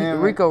had to, You feel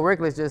me? Rico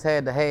Reckless just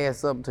had to have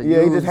something to use.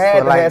 Yeah, he just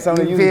had to have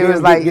something to you use. feel Get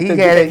it's like the- he get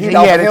had the to heat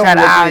off try him to,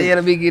 with it.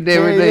 let me get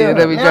everything,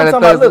 let me Man, try I'm to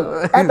talking about,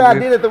 throw look, after I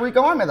did it at the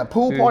Rico, I'm at the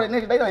pool party,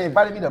 nigga. They done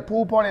invited me to the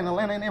pool party in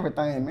Atlanta and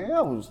everything, man.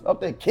 I was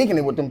up there kicking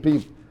it with them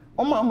people.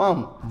 On my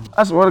mama.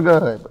 I swear to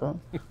God, bro.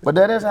 But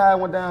that's how it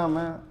went down,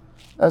 man.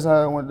 That's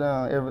how it went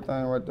down,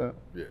 everything right there.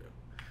 Yeah.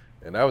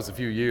 And that was a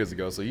few years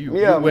ago, so you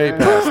Yeah, way man.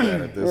 past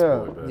that at this Yeah.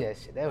 point. But Yeah,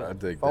 shit, that was I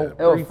dig four, that.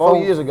 That was 4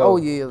 years ago. 4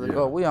 years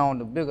ago. Yeah. We on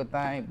the bigger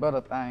thing,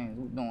 better things.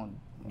 We doing,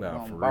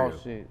 Nah, for boss real.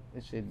 shit.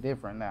 This shit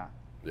different now.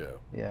 Yeah.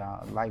 Yeah,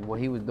 like what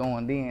he was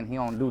doing then, he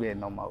don't do that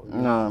no more. You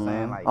know Nah, what I'm saying?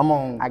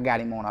 man. Like, I got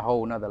him on a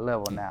whole nother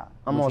level now.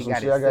 I'm Which on he some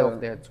got shit, I himself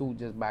gotta- there too,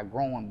 just by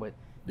growing. But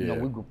you know,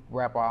 Yeah. we could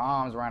wrap our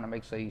arms around and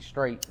make sure he's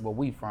straight where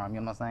we from.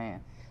 You know what I'm saying?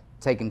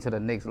 Take him to the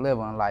next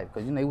level in life,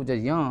 cause you know he was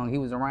just young. He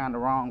was around the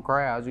wrong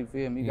crowds. You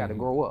feel me? You got to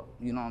grow up.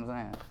 You know what I'm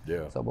saying?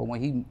 Yeah. So, but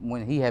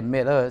when he had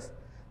met us,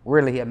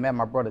 really he had met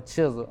my brother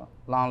Chisel.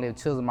 Long live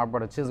Chisel. My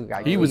brother Chisel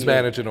got. He was killed.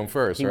 managing him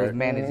first, He right? was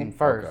managing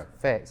first. Okay.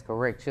 Facts,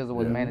 correct. Chisel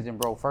was managing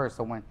bro first.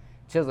 So when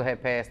Chisel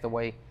had passed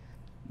away,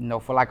 you know,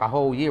 for like a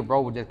whole year,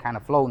 bro was just kind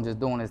of floating, just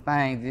doing his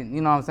thing.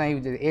 You know what I'm saying? He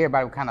was just,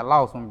 everybody was kind of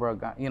lost when bro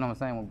got, you know what I'm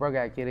saying? When bro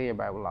got killed,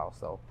 everybody was lost.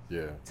 So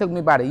Yeah. took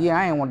me about a year.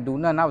 I ain't want to do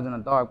nothing. I was in a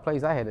dark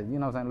place. I had to, you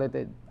know what I'm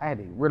saying, I had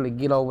to really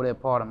get over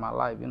that part of my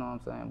life, you know what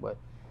I'm saying? But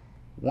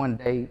one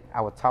day I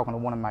was talking to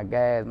one of my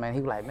guys, man. He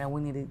was like, man, we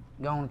need to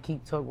go on and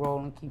keep Tuck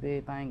rolling, keep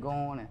everything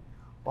going. And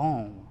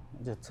boom,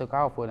 it just took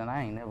off with it, and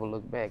I ain't never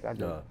looked back.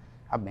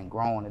 I've been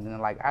growing. And then,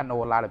 like, I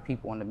know a lot of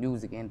people in the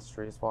music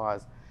industry as far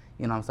as,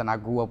 you know what I'm saying, I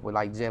grew up with,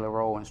 like, Jelly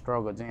Roll and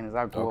Struggle Jennings.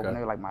 I grew up and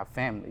they were, like, my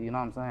family, you know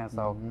what I'm saying?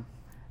 So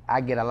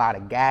I get a lot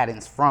of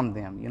guidance from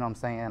them, you know what I'm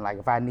saying? Like,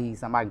 if I need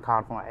somebody to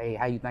call from, hey,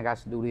 how you think I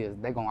should do this?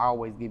 They're going to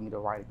always give me the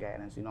right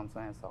guidance, you know what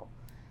I'm saying? So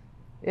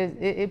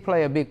it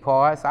played a big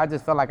part. So I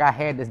just felt like I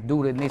had to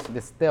do the initiative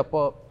to step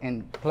up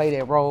and play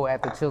that role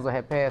after Chisel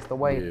had passed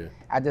away. Yeah.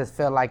 I just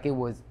felt like it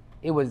was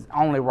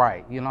only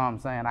right, you know what I'm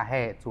saying? I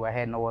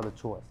had no other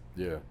choice.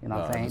 Yeah. You know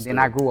what I'm saying? Then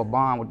I grew a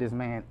bond with this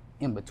man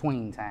in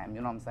between time, you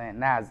know what I'm saying?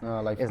 Now it's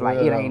for like real,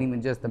 it ain't though.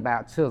 even just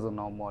about Chisel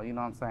no more, you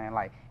know what I'm saying?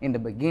 Like in the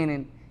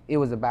beginning, it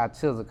was about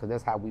Chisel because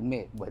that's how we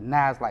met. But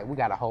now it's like we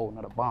got a whole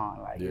nother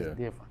bond, like it's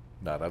different.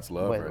 Nah, that's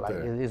love But right like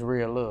there. it's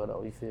real love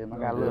though, you feel me? I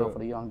got love for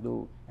the young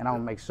dude and I'm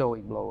gonna make sure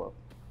he blow up.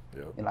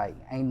 Yeah. And like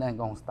ain't nothing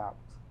gonna stop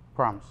us,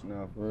 promise you.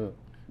 Nah, for real.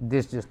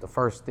 This just the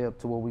first step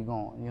to where we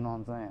going, you know what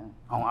I'm saying?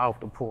 On Off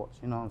the Porch,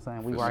 you know what I'm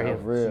saying? We right Nah, here,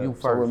 for real. you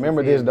first. So you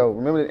remember feel this me? though.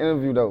 Remember the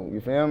interview though.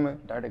 You feel me?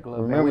 Dirty Glove.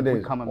 Remember we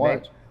this. coming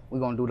Watch. back. We're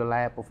gonna do the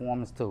live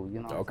performance too, you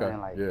know what Okay. I'm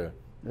saying? Like,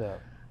 Yeah. yeah.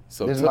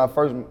 So This is my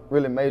first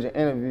really major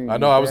interview. I you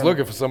know I was feel me?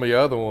 looking for some of your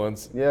other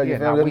ones. Yeah, you Yeah,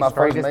 feel nah, me? This we is my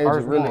straight. first This major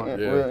first really one.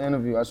 real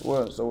interview, I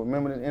swear. So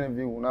remember this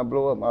interview when I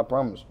blow up, I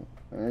promise you.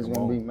 And it's Come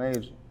gonna on. be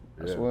major.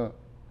 I Yeah. swear.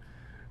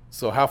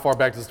 So how far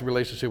back does the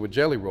relationship with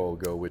Jelly Roll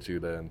go with you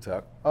then,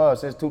 Tuck?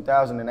 Since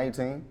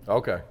 2018.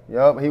 Okay.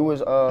 Yup, he was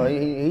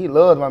he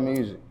loved my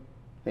music.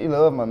 He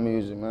loved my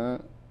music,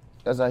 man.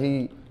 That's how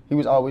he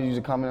was always used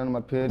to comment on my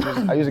pictures.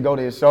 I used to go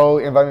to his show,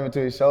 invite me to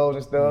his shows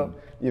and stuff.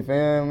 You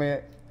feel me?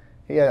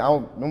 He had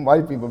them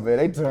white people, man,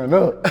 they turn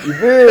up. You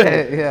feel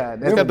me? Yeah,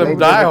 He's got them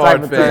they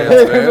diehard the type of fans,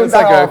 turn up. man. Them It's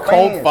like a diehard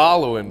cult fans.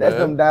 following, That's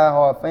man. them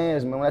diehard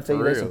fans, man. When I tell For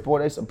you real.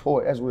 they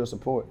support. That's real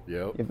support.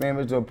 Yep. You feel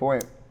me? To a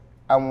point,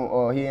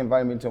 he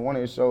invited me to one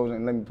of his shows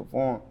and let me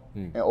perform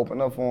and open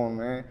up for him,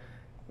 man.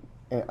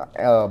 In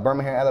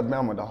Birmingham,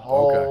 Alabama, the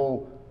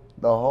whole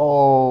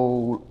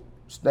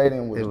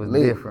stadium was It was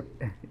lit. different.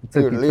 It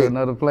took you lit. to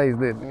another place,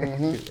 didn't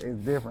it? It's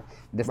different.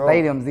 The Bro.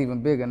 stadium's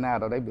even bigger now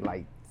though. They be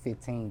like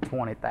 15,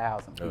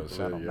 20,000 people shit,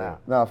 at them yeah. now.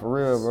 Nah, for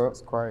real, bro.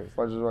 It's crazy.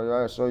 I just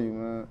I show you,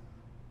 man.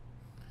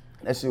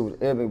 That shit was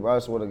epic, bro. I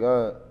swear to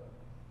God.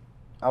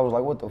 I was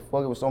like, what the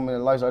fuck? It was so many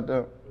lights out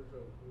there.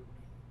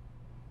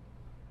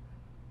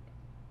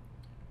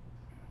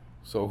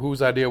 So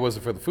whose idea was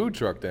it for the food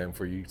truck then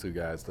for you two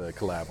guys to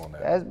collab on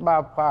that? That's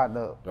my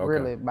partner, Okay.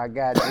 really, my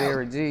guy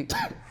Jerry G.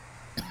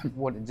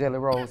 With the Jelly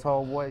Rolls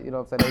homeboy, you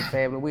know what I'm saying? They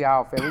family, we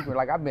all family.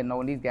 Like I've been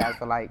knowing these guys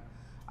for like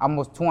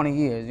almost 20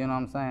 years, you know what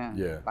I'm saying?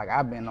 Yeah. Like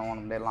I've been knowing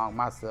them that long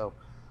myself.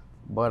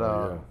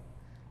 But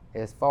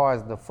as far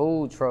as the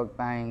food truck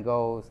thing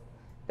goes,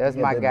 that's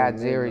Yeah, my that guy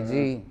big Jerry man,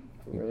 G.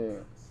 Yeah.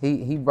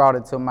 He brought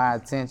it to my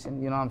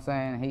attention, you know what I'm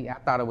saying? I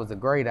thought it was a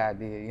great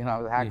idea, you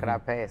know, how could I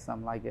pass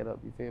something like that up,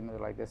 you feel me?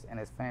 Like this and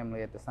his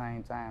family at the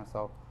same time.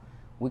 So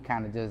we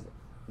kind of just,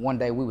 one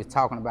day we was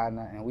talking about it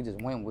and we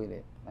just went with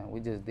it. And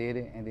we just did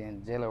it, and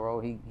then Jelly Roll,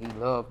 he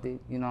loved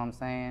it, you know what I'm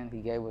saying?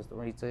 He gave us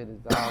he said,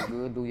 it's all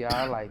good, do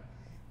y'all, like,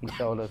 he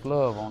showed us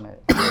love on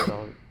that.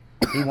 So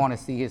he want to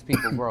see his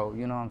people grow,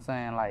 you know what I'm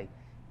saying? Like,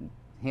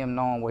 him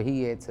knowing where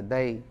he at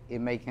today, it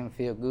make him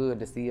feel good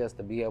to see us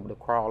to be able to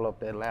crawl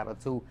up that ladder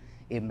too.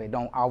 It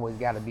don't always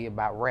got to be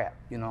about rap,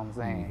 you know what I'm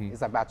saying? Mm-hmm.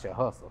 It's about your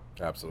hustle.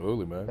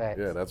 Absolutely, man. Facts.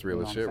 Yeah, that's real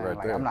You know as shit what I'm saying? right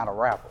Like, there. I'm not a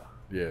rapper.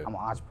 Yeah. I'm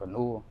an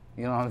entrepreneur.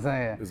 You know what I'm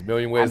saying? There's a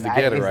million ways to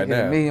get it right now.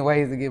 There's a million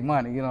ways to get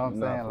money. You know what I'm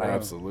saying? Like,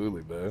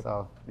 absolutely, man.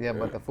 So yeah,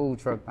 but the food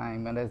truck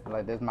thing, man,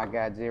 that's my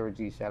guy Jerry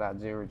G. Shout out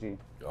Jerry G.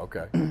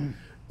 Okay.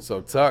 So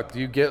Tuck, do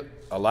you get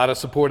a lot of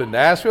support in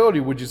Nashville,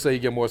 or would you say you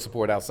get more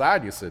support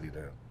outside your city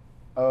then?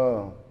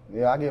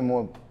 Yeah, I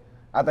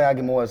think I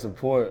get more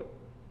support.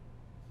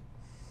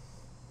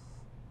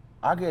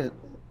 I get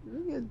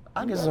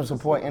some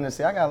support in the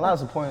city. I got a lot of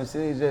support in the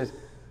city. Just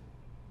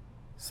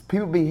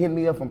people be hitting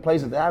me up from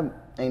places that I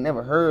ain't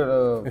never heard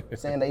of,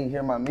 saying they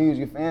hear my music,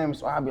 you feel me?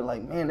 So I be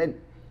like, man,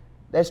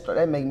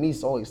 that make me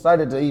so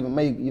excited to even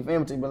make, you feel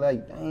me? To be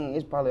like, dang,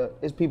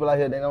 it's people out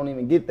here that don't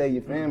even get there,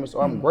 you feel me?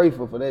 So I'm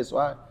grateful for that. So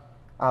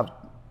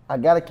I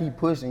gotta keep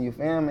pushing, you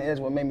feel me?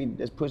 That's what made me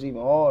just push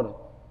even harder,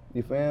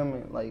 you feel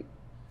me? Like,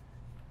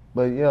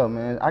 but yeah,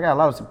 man, I got a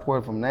lot of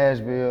support from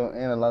Nashville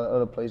and a lot of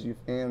other places, you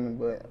feel me?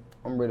 But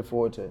I'm ready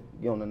for it to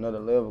get on another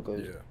level,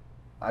 because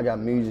I got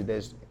music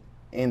that's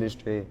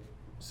industry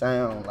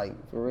sound, like,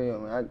 for real,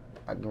 man.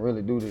 I can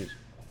really do this.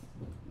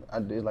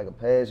 It's like a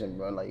passion,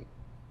 bro. Like,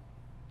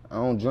 I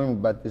don't dream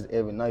about this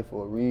every night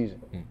for a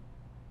reason.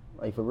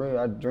 Like, for real,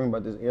 I dream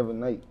about this every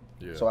night.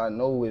 Yeah. So I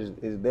know it's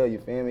there, you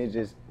feel me? It's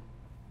just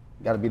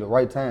gotta be the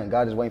right time.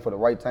 God is waiting for the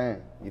right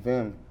time, you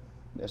feel me?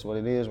 That's what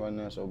it is right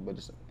now. So, but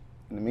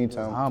in the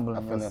meantime, I'm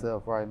humbling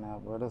myself right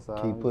now, bro. That's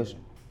all. Keep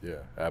pushing. Yeah,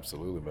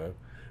 absolutely, man.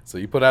 So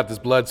you put out this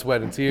Blood,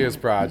 Sweat, and Tears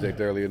project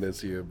earlier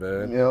this year,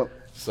 man. Yep.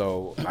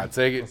 So I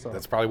take it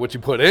that's probably what you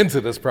put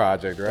into this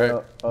project,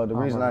 right? The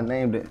reason I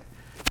named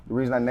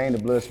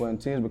it Blood, Sweat, and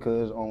Tears,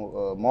 because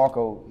on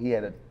Marco, he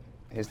had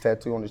his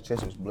tattoo on his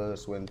chest was Blood,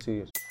 Sweat, and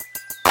Tears.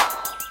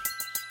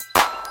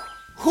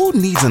 Who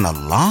needs an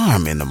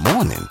alarm in the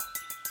morning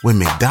when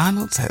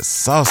McDonald's has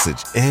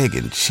sausage, egg,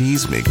 and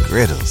cheese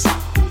McGriddles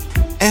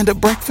and a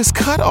breakfast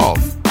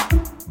cutoff?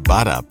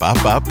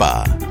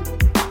 Ba-da-ba-ba-ba.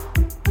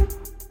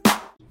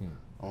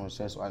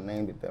 So I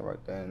named it that right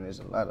there, and there's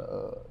a lot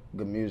of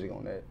good music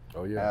on that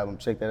album.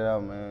 Check that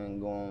out, man.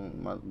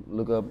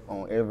 Look up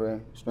on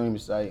every streaming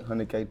site,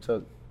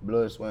 100kTucc,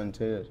 Blood, Sweat, and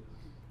Tears.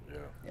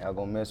 Yeah, I'm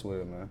gonna mess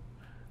with it, man.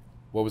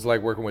 What was it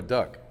like working with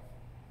Duck?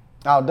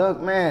 Oh,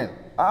 Duck, man.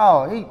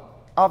 Oh, he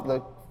off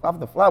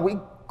the fly. We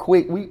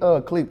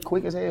clicked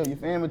quick as hell. You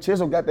feel me?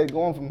 Chisel got that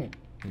going for me.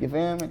 You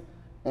feel me?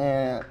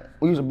 And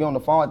we used to be on the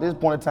phone. At this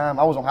point in time,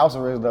 I was on house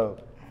arrest though.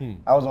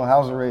 I was on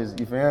house arrest.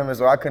 You feel me?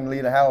 So I couldn't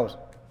leave the house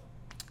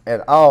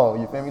at all,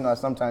 you feel me? You know,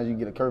 sometimes you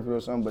get a curfew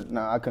or something, but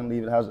nah, I couldn't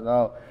leave the house at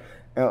all.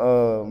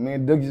 And me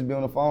and Doug used to be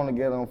on the phone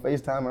together on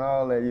FaceTime and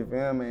all that, you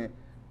feel me? And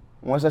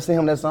once I sent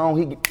him that song,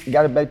 he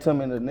got it back to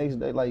me the next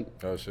day, like,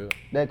 oh shit,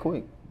 that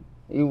quick.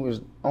 He was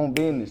on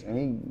business, and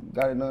he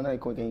got it done that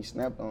quick, and he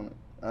snapped on it.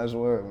 I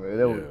swear,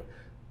 man.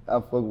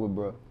 I fuck with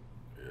bro.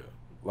 Yeah,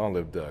 long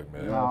live Doug,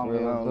 man. Long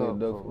live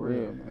Doug, for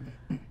real, man.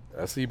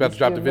 I see you about to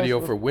drop the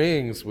video for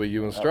Wings with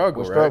you and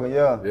Struggle, right? Struggle,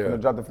 yeah.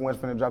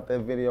 Finna drop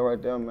that video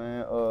right there, man.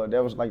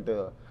 That was like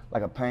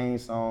a pain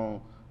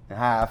song and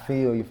how I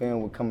feel, you feel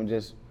me? With coming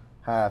just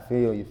how I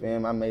feel, you feel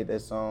me? I made that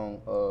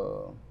song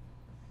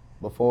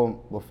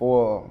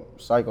before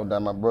Psycho died,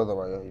 my brother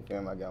right here, you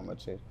feel me? I got on my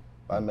chest.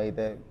 I made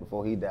that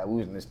before he died. We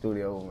was in the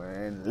studio,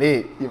 man,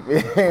 lit, you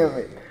feel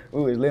me?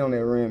 We was lit on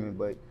that rim,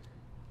 but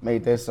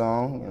made that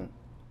song and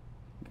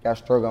got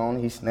Struggle on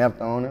it. He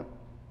snapped on it.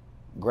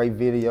 Great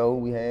video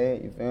we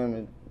had, you feel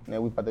me?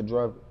 Now we about to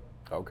drop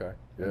it. Okay.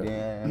 Yeah. And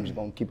then I'm just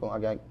gonna keep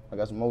on. I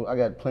got some more. I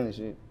got plenty of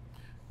shit.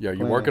 Yeah,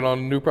 you working on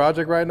a new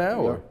project right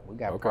now? Yeah. Or? We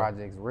got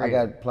projects ready.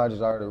 I got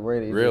projects already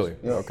ready. Really?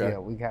 Okay. Yeah,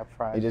 we got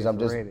projects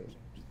ready.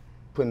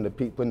 Putting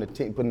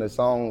the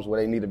songs where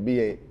they need to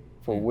be at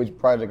for which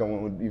project I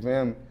want with. You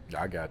feel me?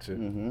 I got you.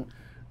 Mm-hmm.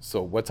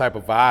 So what type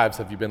of vibes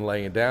have you been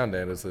laying down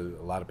then? Is it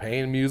a lot of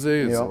pain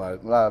music? Yeah, a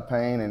lot of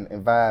pain and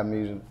vibe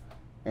music,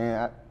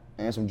 and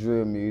some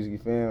drill music, you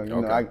feel me?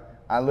 You know,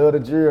 I love the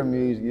drill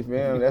music, you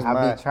feel me? That's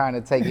I be trying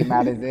to take him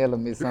out of his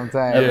element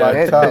sometimes. Yeah.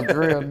 That's the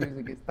drill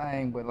music is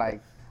thing, but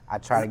like I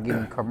try to get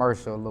him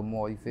commercial a little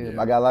more, you feel me?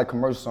 I got a lot of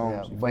commercial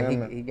songs. Yeah, but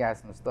he got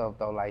some stuff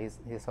though, like his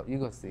you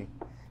gonna see.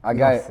 I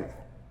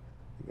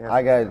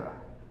got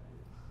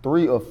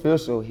 3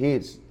 official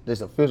hits,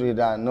 this official hit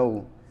that I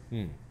know.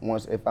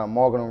 Once if I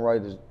market them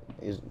right,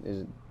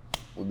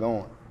 we're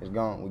going. It's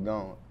gone, we're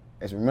gone.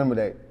 Just remember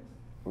that.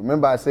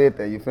 Remember I said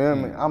that, you feel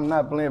me? I'm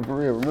not playing for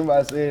real. Remember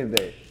I said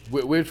that.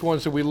 Which one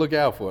should we look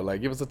out for? Like,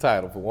 give us a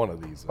title for one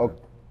of these. Okay.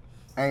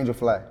 Angel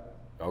Fly.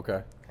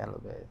 Okay.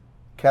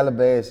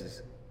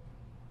 Calabasas.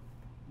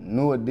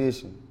 New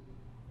Edition.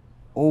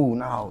 Ooh,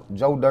 no,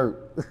 Joe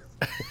Dirt.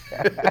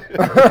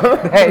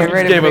 Hey,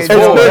 ready gave us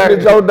Joe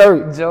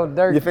Dirt. Joe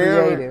Dirt You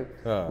feel creative.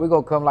 We're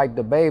gonna come like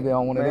the baby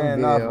on one of them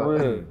videos. Nah, for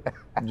real.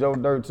 Joe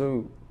Dirt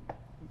too.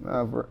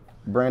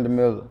 Brandon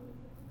Miller.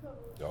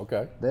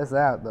 Okay. That's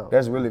out though.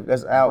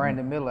 That's out.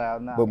 Brandon Miller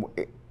out now.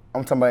 But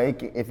I'm talking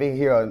about if they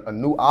hear a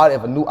new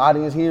audience, if a new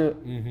audience here,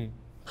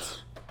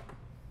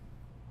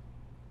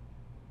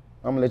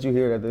 I'm gonna let you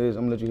hear it after this.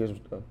 I'm gonna let you hear some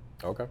stuff.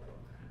 Okay.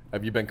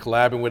 Have you been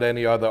collabing with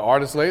any other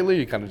artists lately?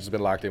 You kind of just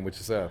been locked in with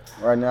yourself?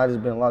 Right now, I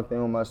just been locked in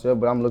with myself,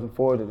 but I'm looking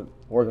forward to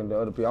working with the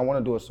other people. I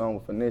want to do a song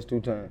with Finesse 2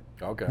 Times.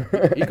 Okay.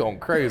 He going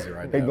crazy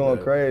right now. He going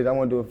crazy. I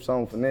want to do a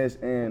song with Finesse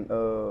and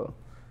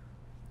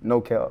No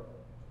Cap.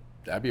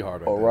 That'd be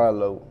hard right or now.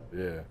 Rilo.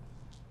 Yeah.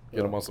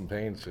 Get them on some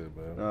pain shit,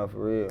 man. Nah, for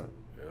real.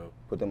 Yeah.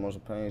 Put them on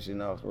some pain shit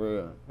now, for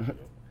real.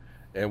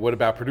 And what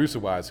about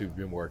producer-wise, who you've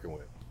been working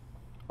with?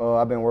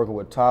 I've been working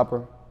with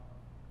Topper.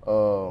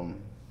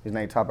 His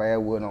name Topper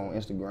Atwood on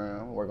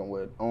Instagram. Working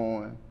with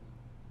On.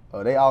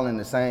 They all in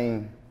the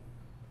same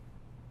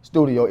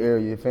studio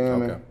area, you feel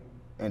me?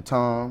 And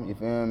Tom, you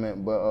feel me?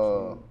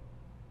 But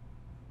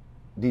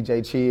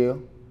DJ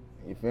Chill,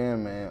 you feel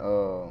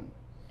me?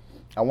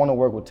 I want to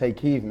work with Tay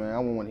Keith, man. I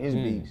want one of his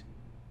beats.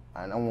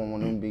 And I want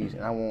one of them beats.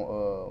 And I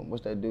want,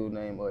 what's that dude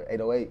name?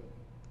 808.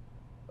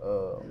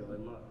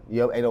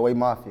 Yep, 808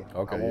 Mafia.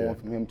 Okay, I want one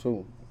from him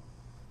too.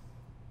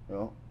 You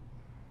know?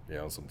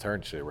 Yeah, on some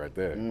turn shit right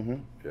there.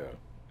 Yeah.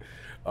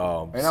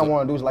 And I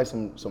want to do like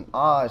some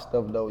odd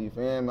stuff though, you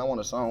feel me? I want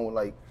a song with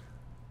like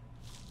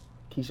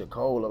Keisha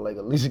Cole or like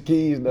Alicia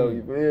Keys though,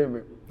 you feel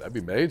me? That'd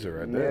be major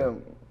right there. Yeah,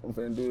 I'm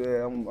finna do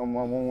that. I'm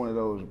on one of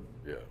those.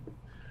 Yeah.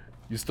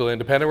 You still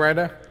independent right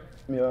now?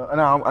 Yeah,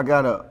 and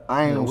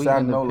I ain't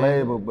signed no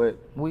label, but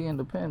we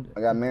independent.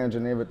 I got manager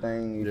and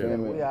everything, you feel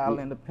me? We all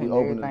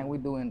independent. Everything we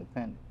do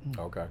independent.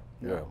 Okay,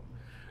 yeah.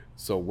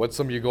 So what's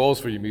some of your goals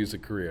for your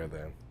music career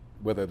then?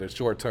 Whether they're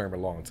short term or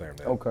long term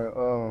then? Okay,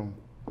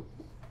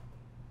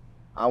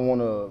 I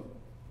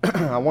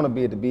wanna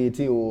be at the BET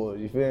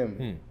Awards, you feel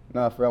me?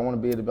 Nah, I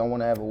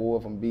wanna have an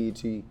award from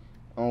BET. I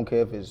don't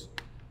care if it's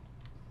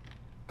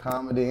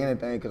comedy,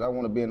 anything, cause I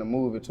wanna be in a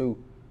movie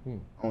too.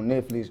 On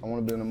Netflix, I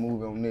want to be in a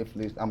movie on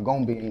Netflix. I'm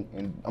gonna be on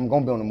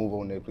a movie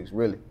on Netflix.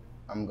 Really,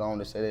 I'm going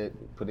to say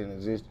that, put it in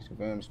existence. You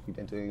feel me? Speak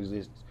into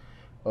existence.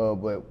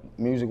 But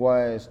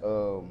music-wise,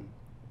 I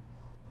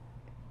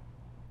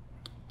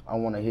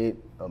want to hit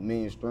 1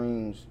 million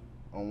streams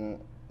on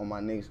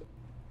my next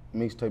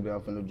mixtape that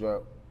I'm finna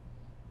drop.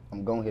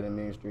 I'm gonna hit 1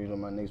 million streams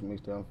on my next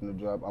mixtape I'm finna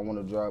drop. I want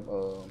to drop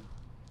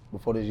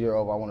before this year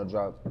over. I want to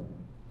drop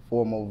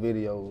 4 more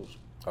videos.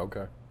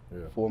 Okay.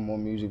 Yeah. 4 more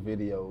music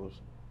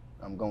videos.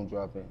 I'm gonna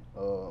drop it.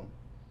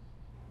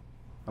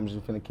 I'm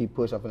just finna keep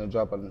pushing. I'm finna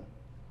drop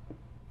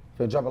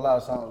a lot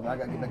of songs. Man. I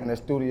gotta get back in that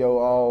studio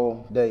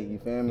all day. You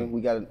feel me? We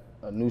got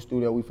a new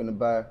studio we finna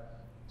buy,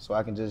 so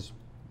I can just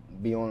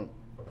be on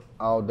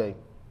all day.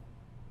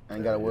 I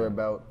ain't gotta worry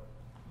about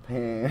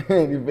paying.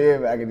 You feel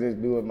me? I can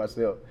just do it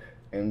myself,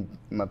 and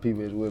my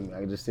people is with me. I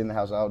can just sit in the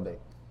house all day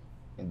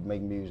and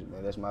make music,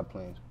 man. That's my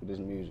plans with this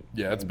music.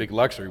 Yeah, that's a big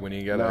luxury when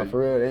you gotta. Nah,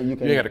 for real. You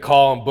ain't gotta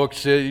call and book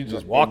shit. You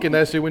just walk in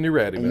that shit when you're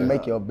ready, and man. you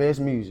make your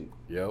best music.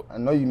 Yep. I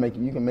know you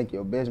can make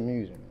your best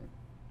music, man.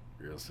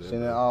 Real shit.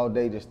 Sitting there all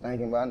day just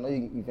thinking about. I know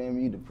you feel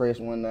me. You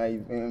depressed one night.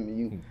 You feel me.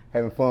 You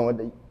having fun with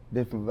the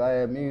different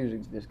vibe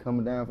music that's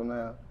coming down from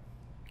now.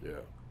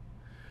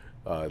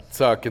 Yeah.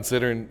 Tuck,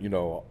 considering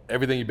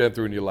everything you've been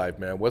through in your life,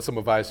 man, what's some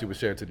advice you would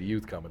share to the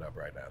youth coming up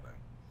right now, then?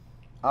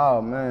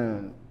 Oh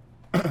man,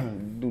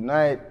 do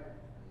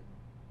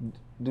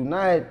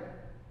not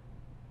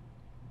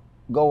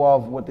go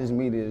off what this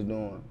media is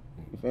doing.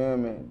 You feel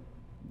me?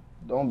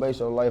 Don't base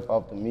your life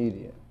off the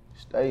media.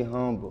 Stay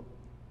humble.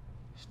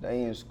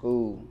 Stay in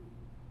school.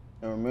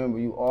 And remember,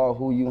 you are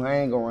who you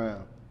hang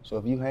around. So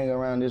if you hang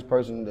around this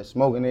person that's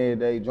smoking every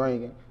day,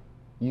 drinking,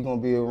 you're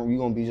gonna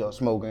be a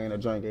smoker and a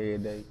drinker every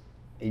day.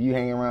 If you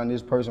hang around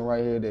this person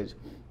right here that's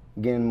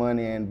getting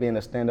money and being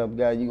a stand-up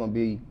guy, you're gonna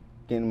be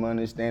getting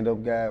money,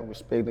 stand-up guy,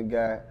 respect the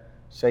guy,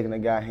 shaking the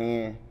guy's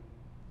hand,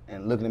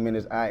 and looking him in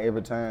his eye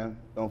every time.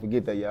 Don't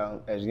forget that,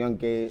 y'all. As young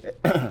kids,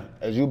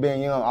 as you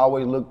being young,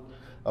 always look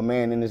a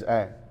man in his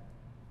eye.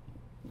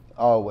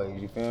 Always,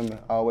 you feel me?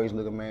 Always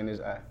look a man in his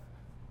eye.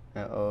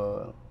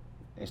 And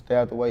stay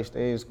out the way,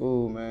 stay in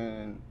school,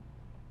 man. And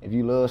if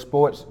you love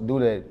sports, do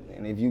that.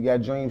 And if you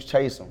got dreams,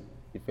 chase them.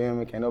 You feel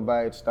me? Can't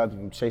nobody stop you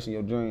from chasing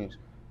your dreams.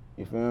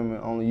 You feel me?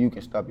 Only you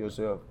can stop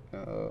yourself.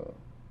 And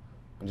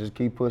just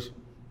keep pushing.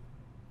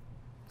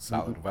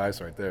 Solid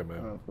advice right there,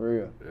 man. For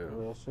real. Yeah.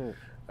 Real shit.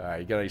 All right,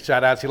 you got any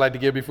shout outs you'd like to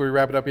give before we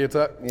wrap it up here,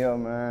 Tuck? Yeah,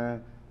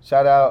 man.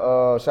 Shout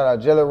out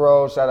Jelly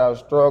Roll, shout out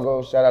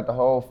Struggle, shout out the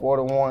whole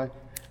 41.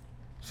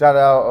 Shout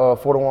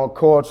out 41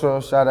 Culture,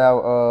 shout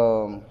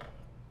out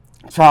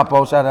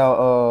Chapo, shout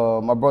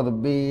out my brother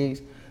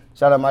Biggs,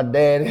 shout out my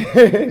daddy,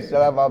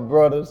 shout out my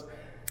brothers,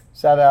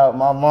 shout out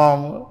my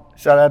mama,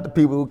 shout out the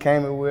people who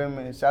came in with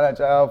me, shout out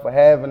y'all for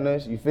having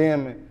us, you feel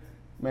me?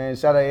 Man,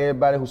 shout out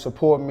everybody who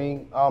support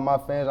me, all my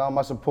fans, all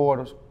my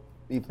supporters.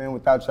 You feel me?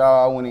 Without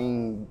y'all, I wouldn't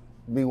even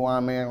be where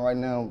I'm at right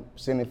now,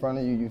 sitting in front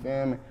of you, you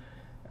feel me?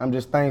 I'm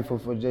just thankful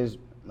for just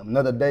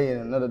another day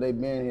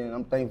being here, and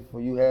I'm thankful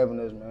for you having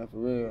us, man, for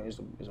real.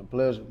 It's a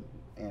pleasure.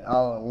 And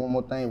one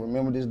more thing,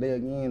 remember this day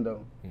again,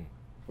 though.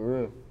 For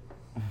real.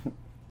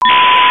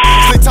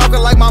 Slick talking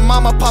like my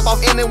mama, pop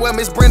off anywhere,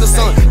 Miss Brenda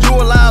son. You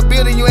a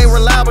liability, you ain't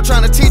reliable,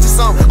 trying to teach you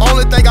something.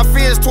 Only thing I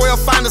fear is 12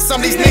 finding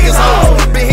some of these niggas hoes.